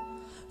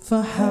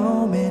 For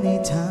how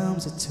many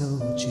times I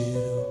told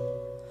you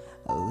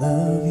I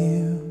love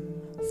you,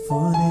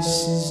 for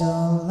this is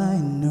all I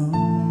know.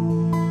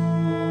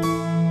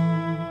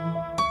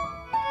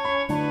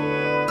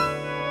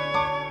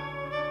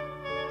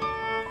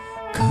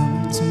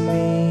 To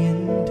me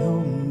and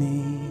hold me,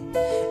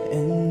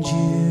 and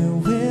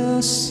you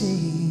will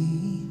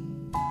see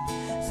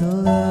the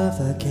love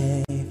I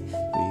gave,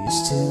 but you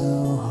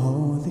still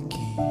hold the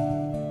key.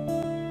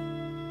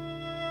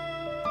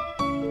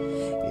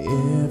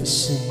 Every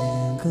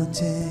single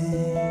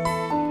day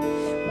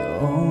we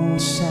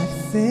always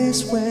act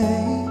this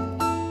way.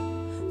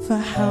 For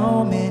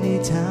how many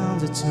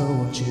times I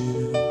told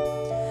you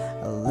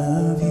I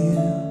love you,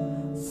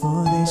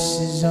 for this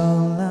is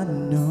all I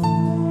know.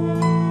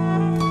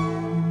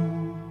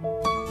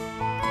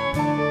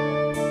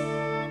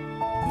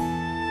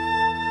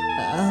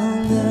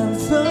 I'll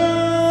never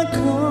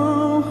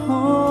go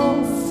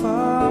home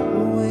far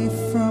away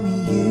from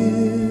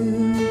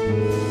you.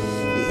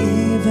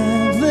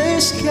 Even the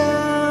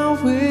sky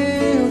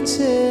will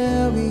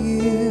tell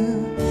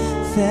you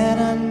that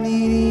I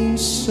need you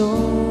so.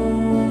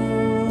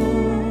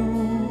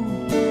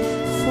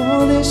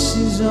 For this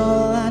is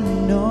all I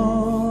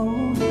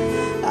know.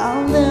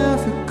 I'll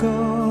never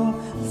go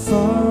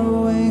far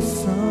away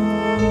from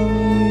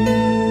you.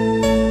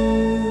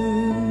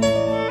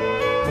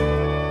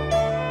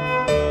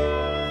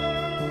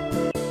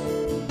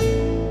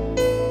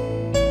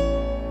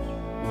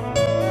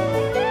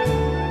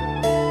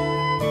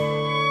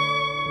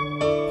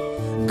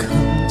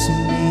 To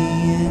me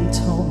and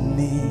told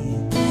me,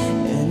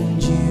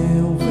 and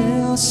you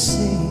will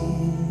see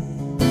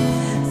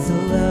the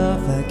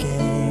love I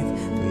gave,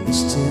 but you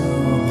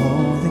still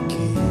hold the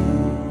key.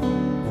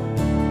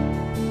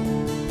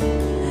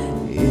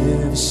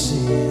 Every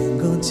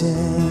single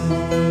day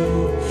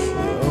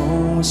you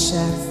always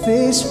act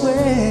this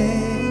way.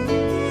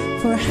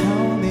 For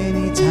how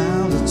many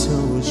times I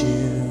told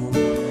you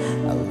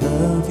I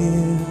love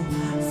you,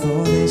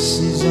 for this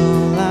is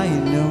all I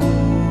know.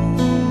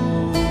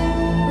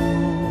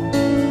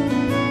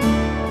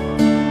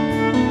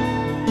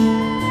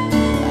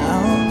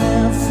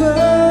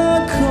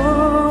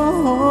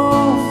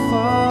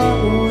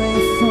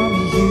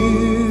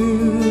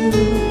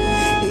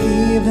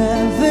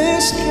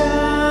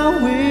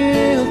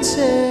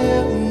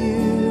 Tell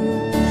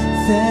you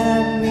that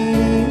I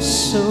need you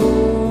so.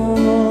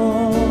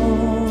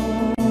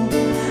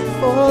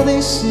 For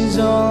this is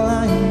all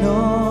I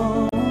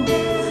know.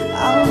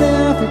 I'll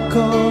never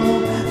go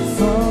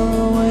far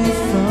away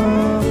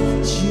from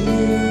you.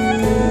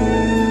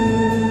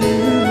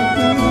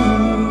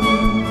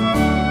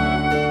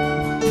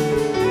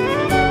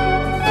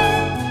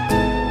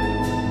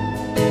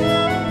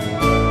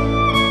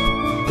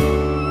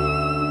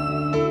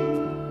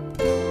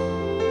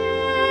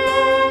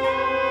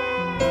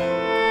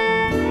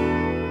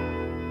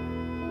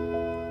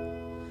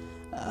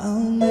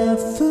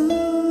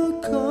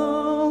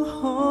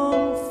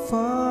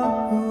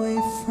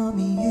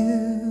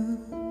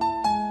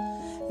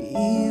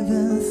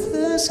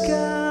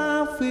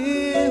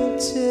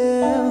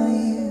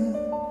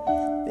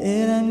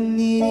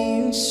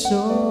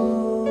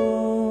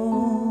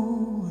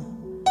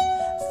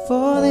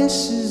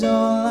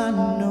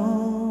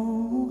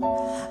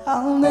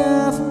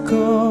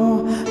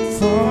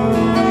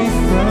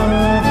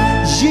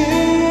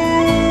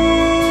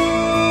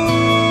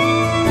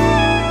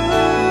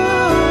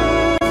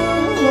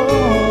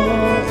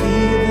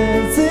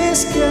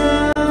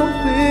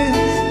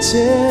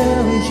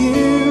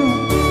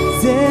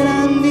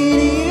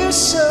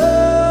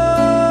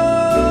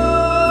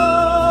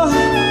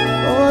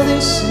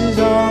 this is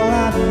all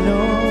I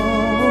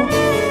know.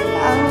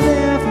 I'll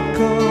never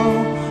go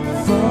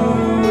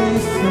far away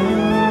from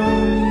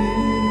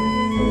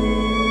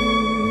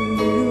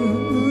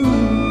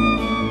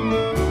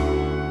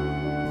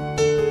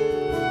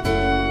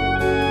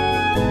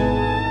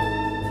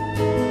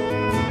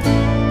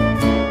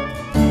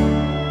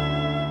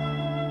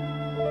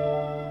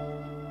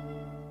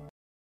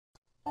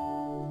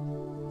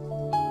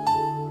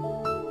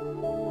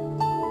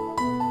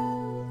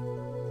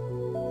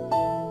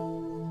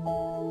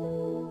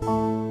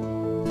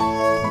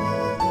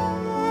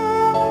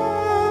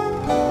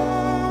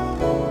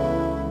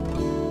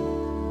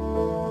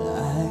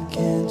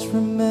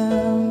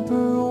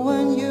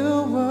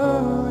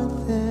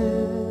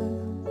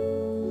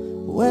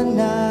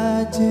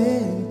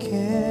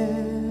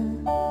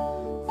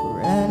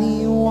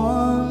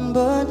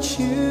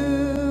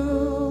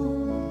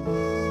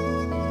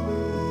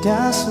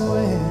I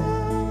swear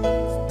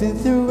I've been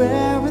through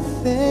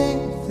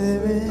everything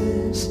there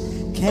is.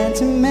 Can't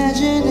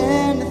imagine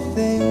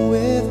anything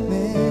we've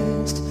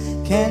missed.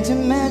 Can't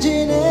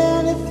imagine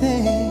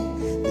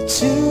anything the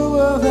two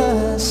of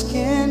us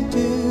can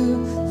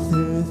do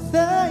through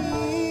the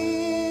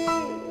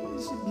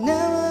years. You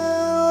never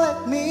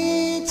let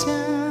me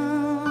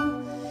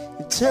down.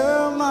 You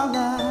turn my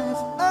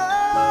life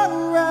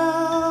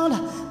around.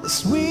 The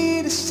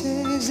sweetest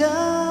days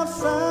I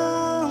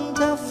found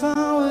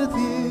with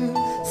you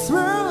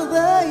through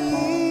the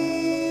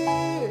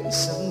years.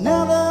 I've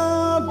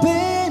never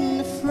been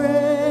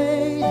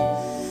afraid.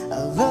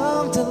 I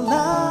love the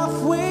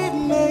life we've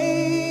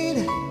made,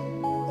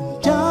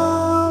 and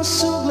I'm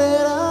so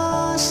glad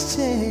I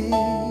stayed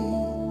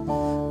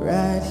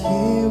right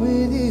here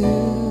with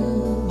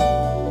you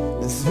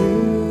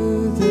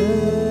through the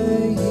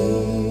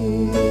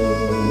years.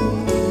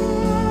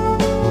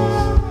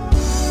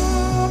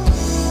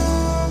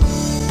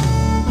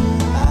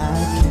 I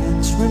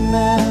can't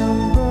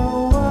remember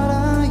what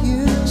I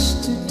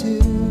used to do,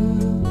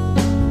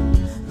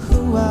 who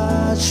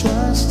I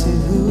trusted,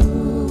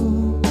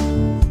 who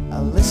I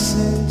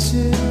listened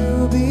to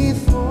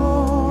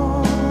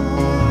before.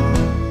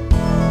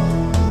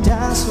 And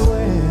I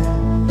swear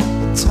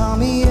it taught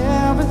me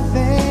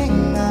everything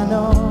I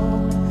know.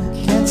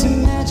 Can't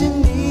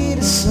imagine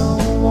needing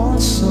someone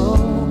so,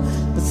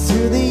 but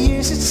through the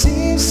years it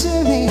seems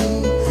to me I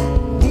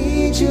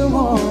need you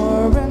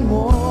more and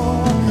more.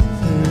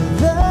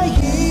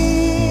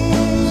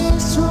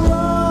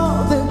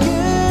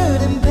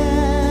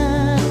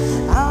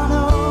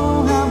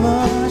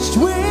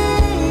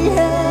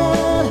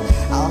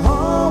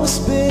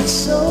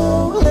 So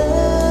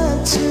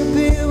glad to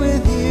be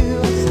with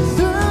you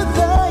through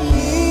the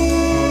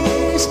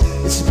years.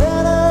 It's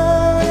better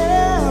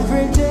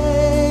every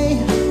day.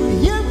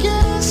 You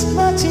kissed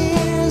my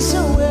tears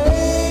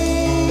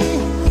away.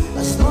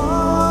 As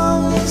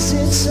long as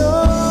it's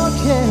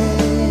okay,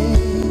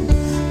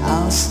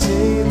 I'll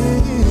stay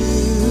with you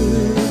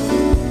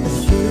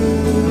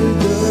through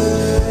the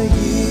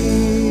years.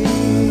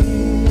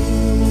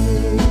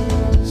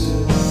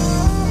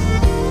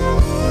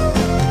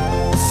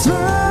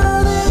 Through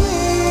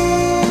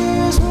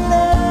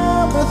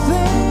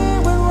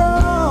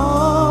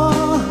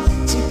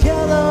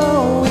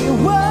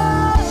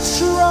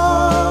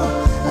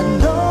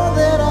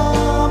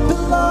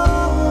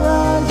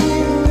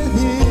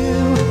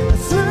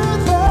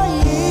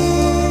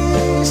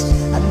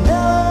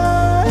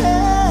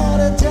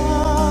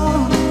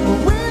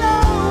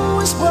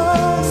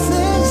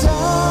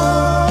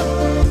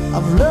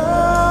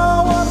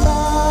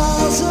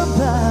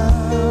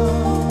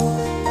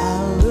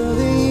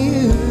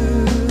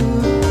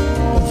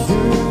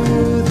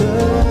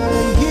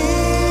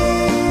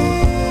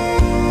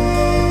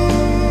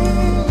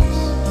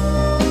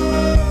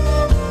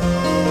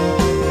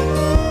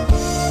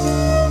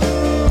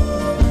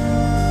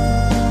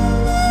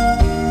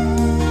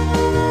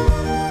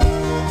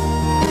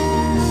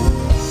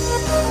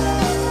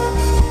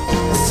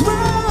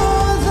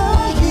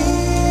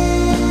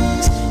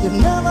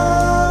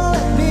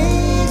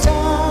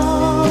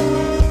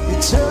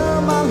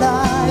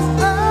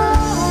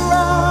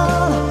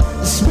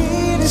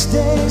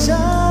days I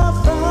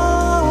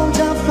found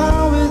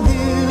with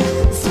you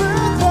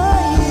through the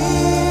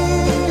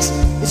years.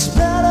 It's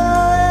better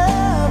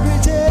every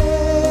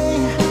day.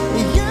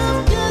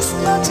 You've kissed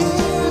my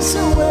tears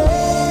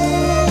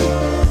away.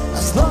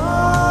 As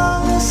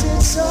long as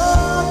it's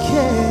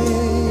okay,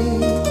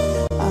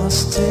 I'll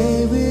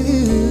stay with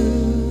you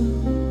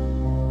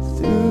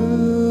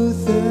through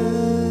the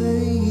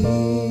years.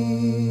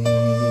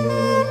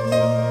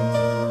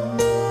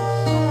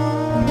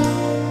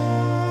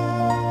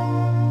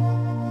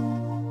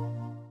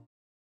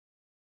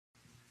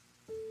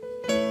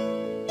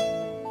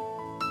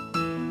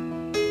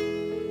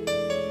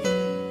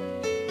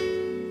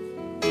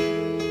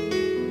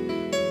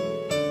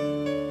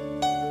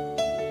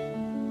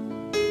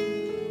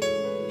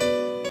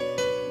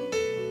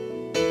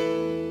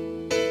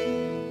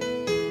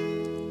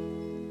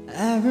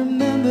 I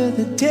remember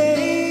the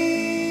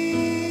days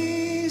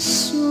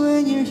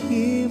when you're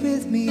here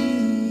with me.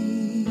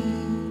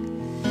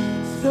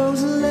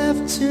 those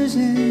laughters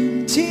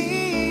and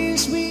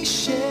tears we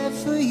shared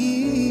for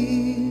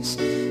years.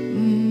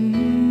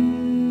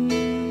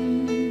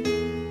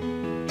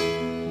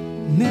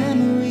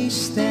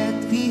 Memories that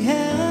we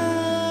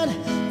had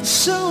for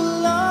so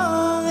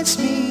long, it's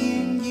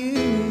me and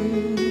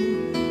you.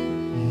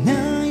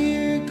 Now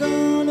you're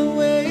gone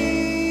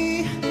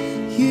away,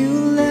 you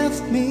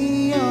left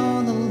me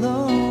all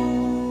alone.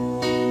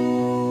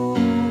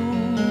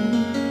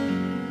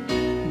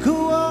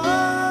 Go on,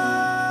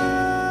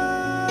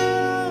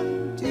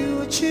 do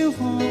what you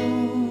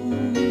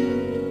want,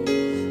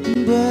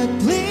 but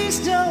please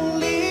don't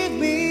leave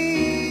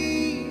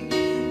me.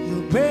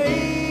 You'll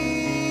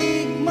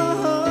break my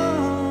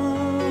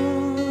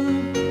heart.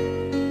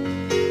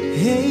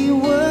 Hey,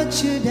 what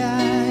should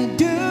I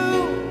do?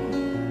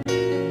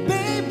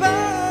 Babe,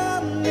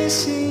 I'm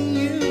missing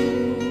you.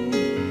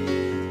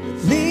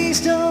 Please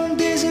don't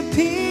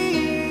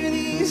disappear.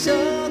 These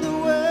are the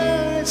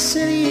words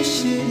that you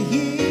should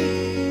hear.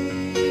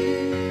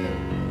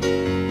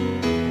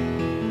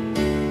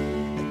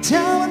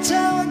 Time and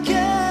time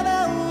again, I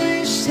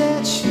wish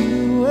that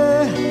you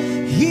were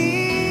here.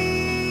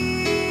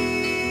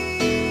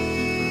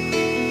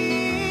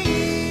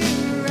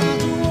 I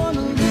don't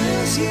wanna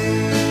lose you,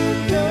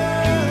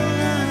 girl.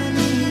 I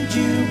need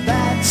you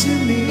back to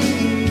me.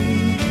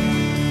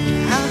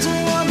 I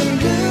don't wanna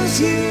lose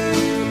you,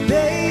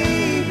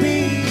 baby.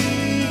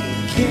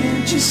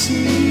 Can't you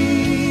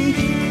see?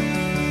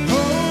 Oh,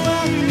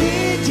 I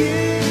need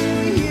you.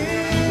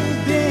 You've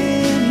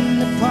been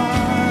a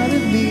part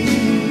of me.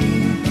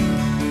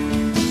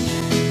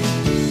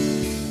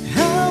 I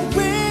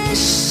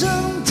wish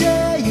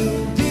someday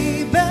you'll be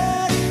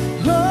back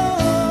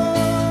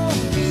home,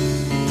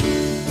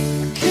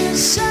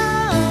 'cause I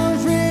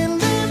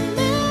really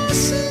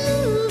miss you,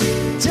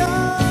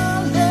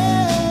 darling.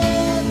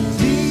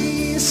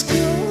 Please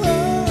go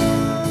home.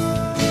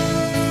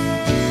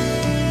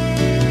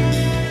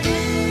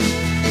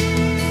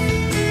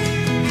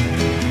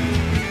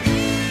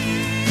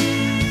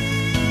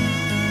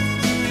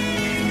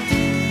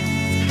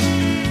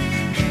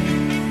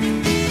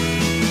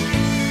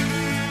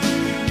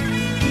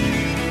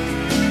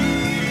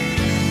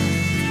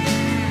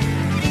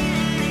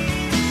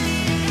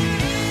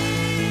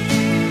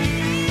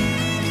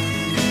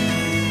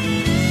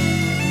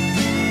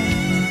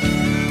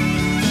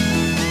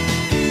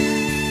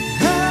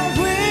 I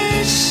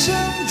wish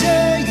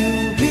someday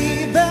you'll be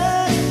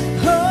back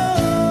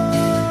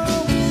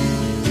home,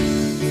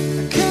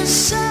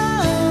 'cause I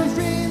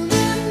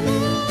really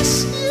miss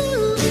you,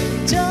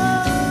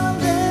 darling.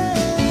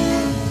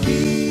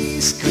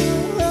 Please go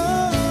home.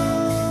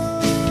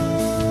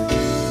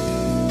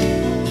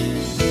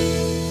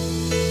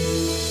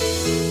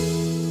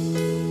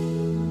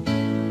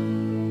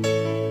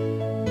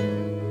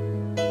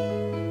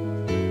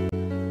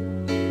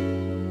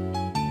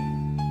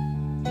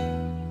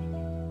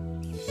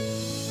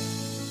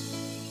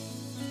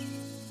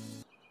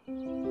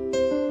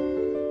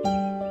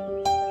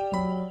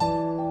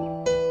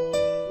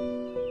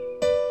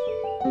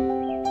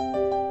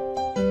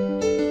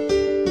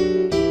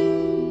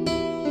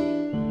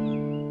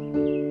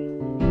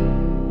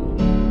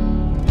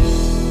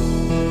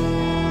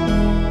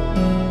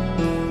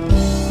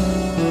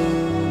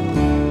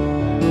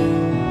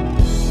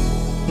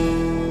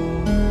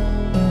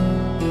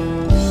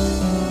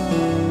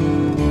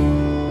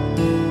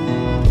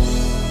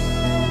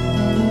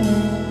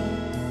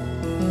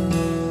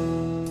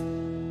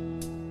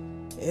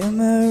 Am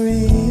I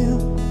real?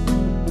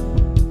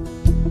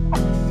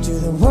 Do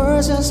the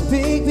words I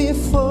speak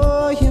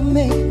before you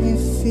make me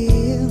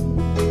feel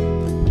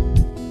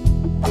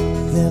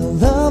the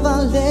love I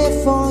lay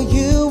for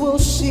you will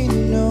see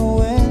no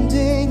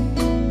ending?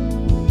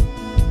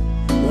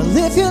 Well,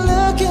 if you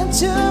look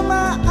into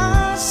my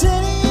eyes,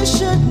 then you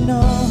should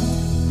know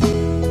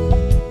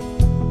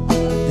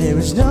there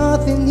is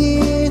nothing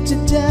here to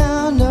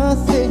doubt,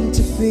 nothing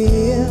to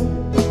fear.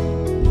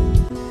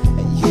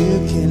 You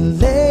can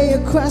lay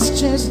your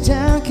questions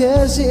down,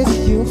 'cause if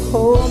you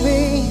hold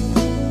me,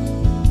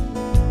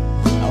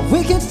 we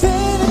can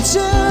fade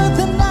into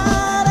the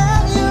night,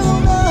 and you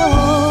know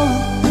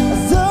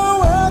the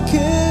world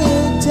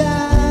could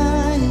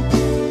die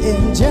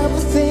and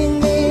everything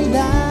may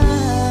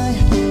lie,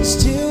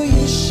 still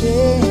you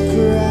should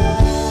cry.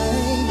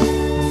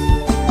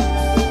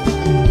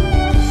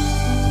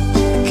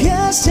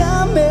 'Cause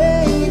time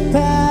may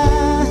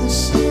pass,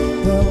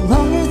 but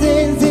longer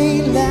than they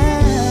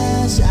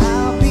last,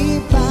 I'll be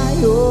by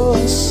your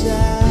side.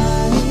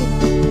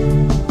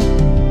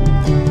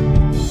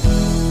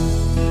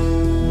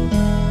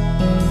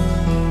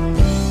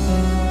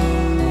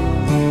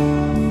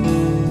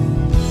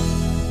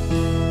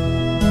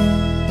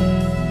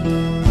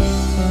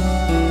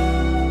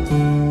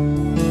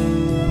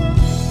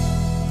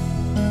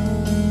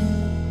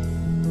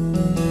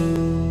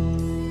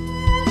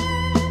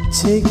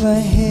 Take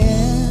my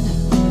hand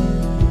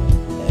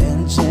and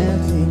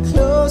gently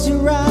close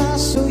your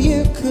eyes so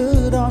you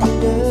could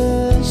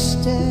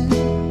understand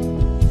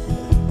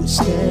the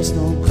There's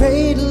no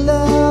greater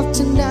love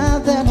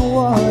tonight than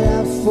what I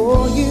have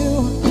for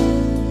you.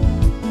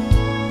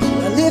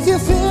 Well, if you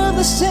feel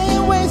the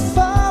same way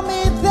for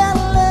me, then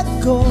let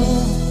go.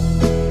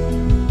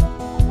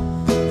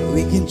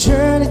 We can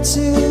journey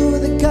to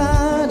the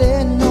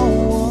garden no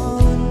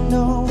one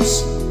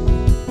knows.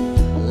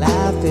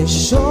 Life is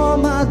short,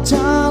 my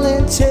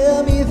darling,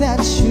 tell me that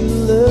you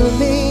love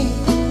me,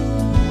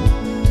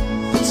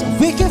 so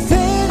we can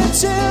fade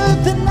into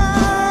the night.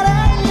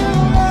 And you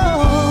know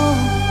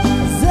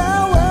the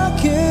world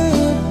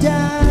could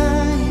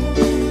die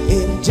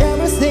and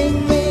everything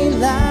may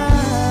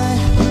lie,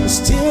 but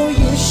still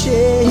you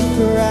shake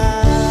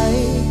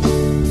right.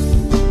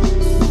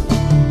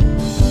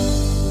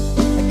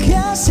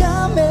 'Cause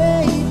time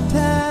may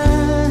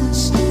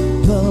pass,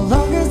 but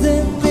longer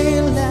than they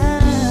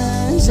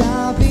last,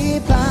 I'll be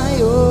by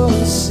your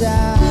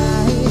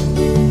side,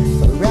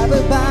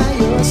 forever by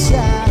your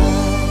side.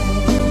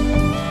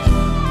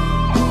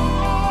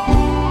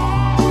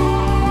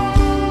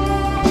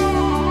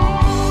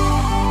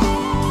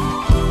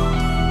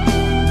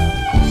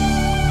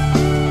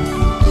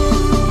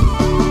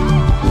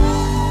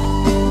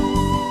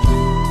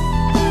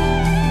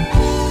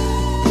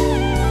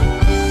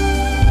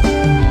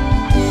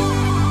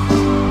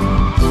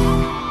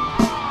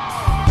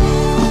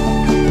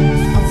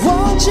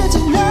 You to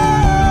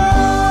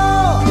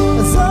know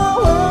the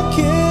world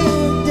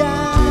could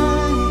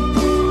die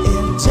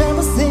and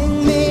everything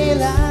may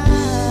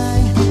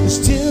lie, but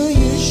still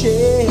you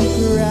shake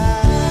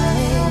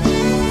right.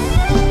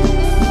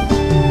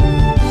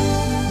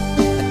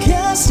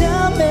 'Cause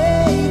time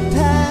may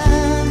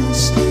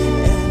pass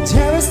and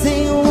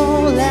everything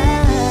won't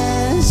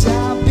last,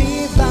 I'll be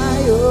by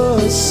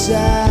your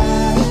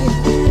side,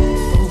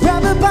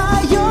 forever by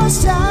your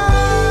side.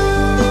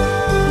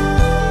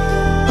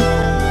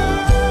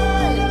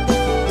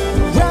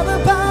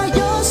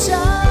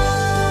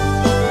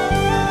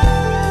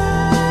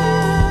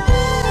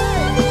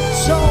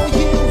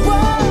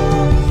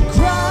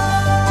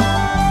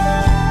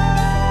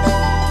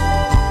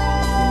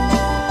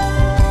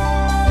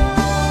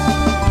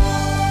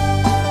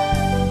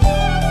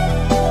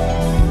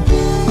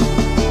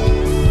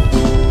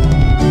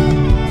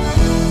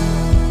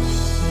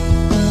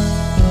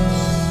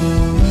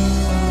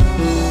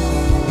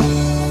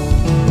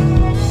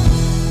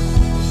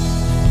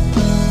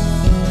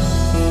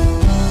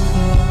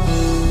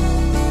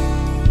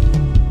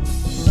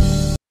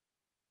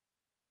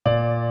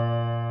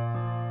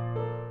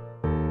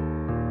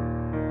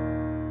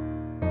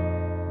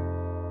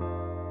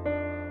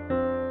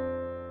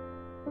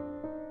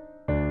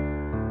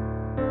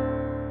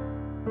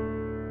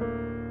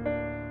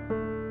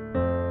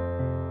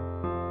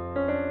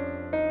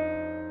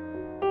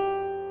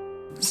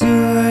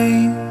 Dưới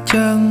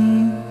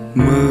trăng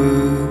mờ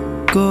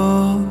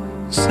có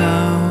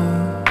sao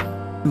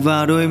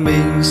và đôi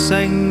mình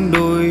xanh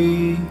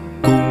đôi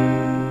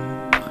cùng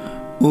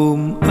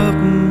ôm ấp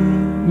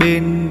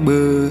bên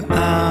bờ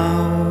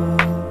ao.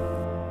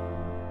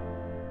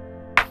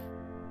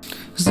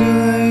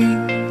 Dưới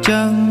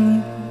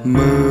trăng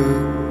mờ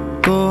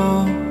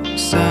có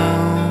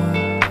sao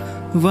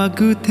và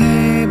cứ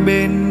thế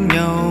bên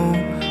nhau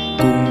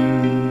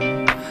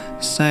cùng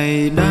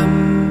say đắm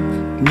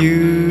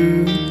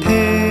như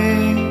thế,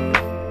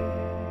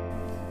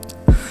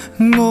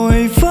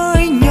 ngồi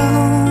với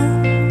nhau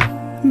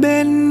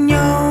bên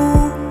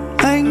nhau,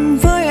 anh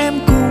với em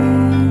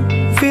cùng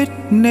viết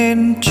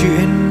nên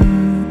chuyện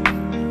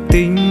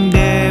tình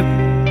đẹp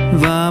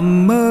và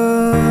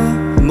mơ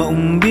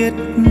mộng biết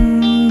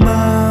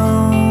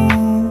bao.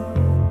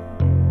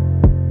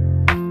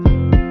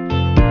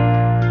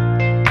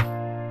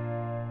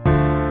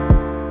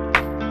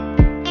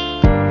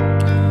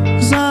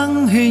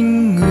 Dáng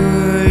hình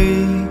người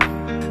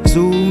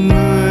dù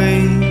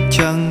người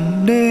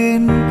chẳng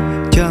đến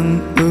chẳng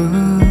ở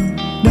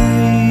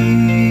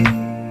đây,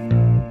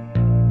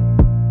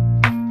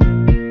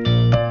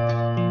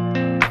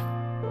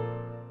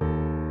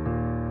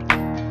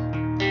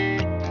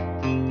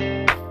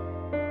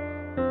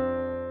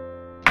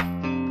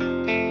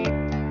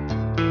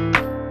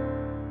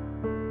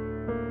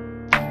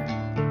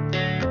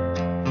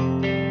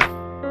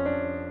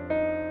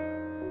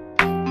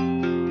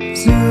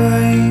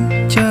 dưới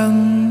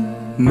trăng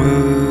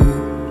mờ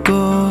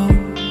có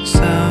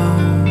sao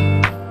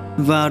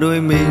và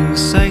đôi mình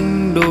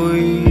xanh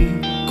đôi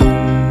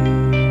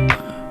cùng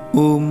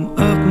ôm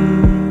ấp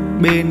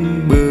bên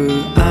bờ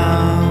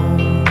ao.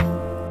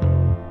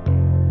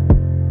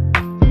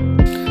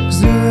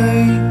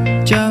 Dưới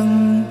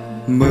trăng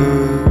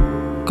mờ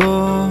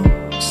có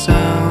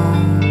sao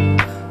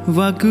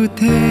và cứ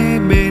thế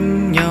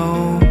bên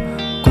nhau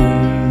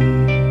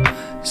cùng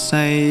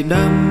say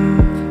đắm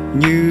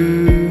như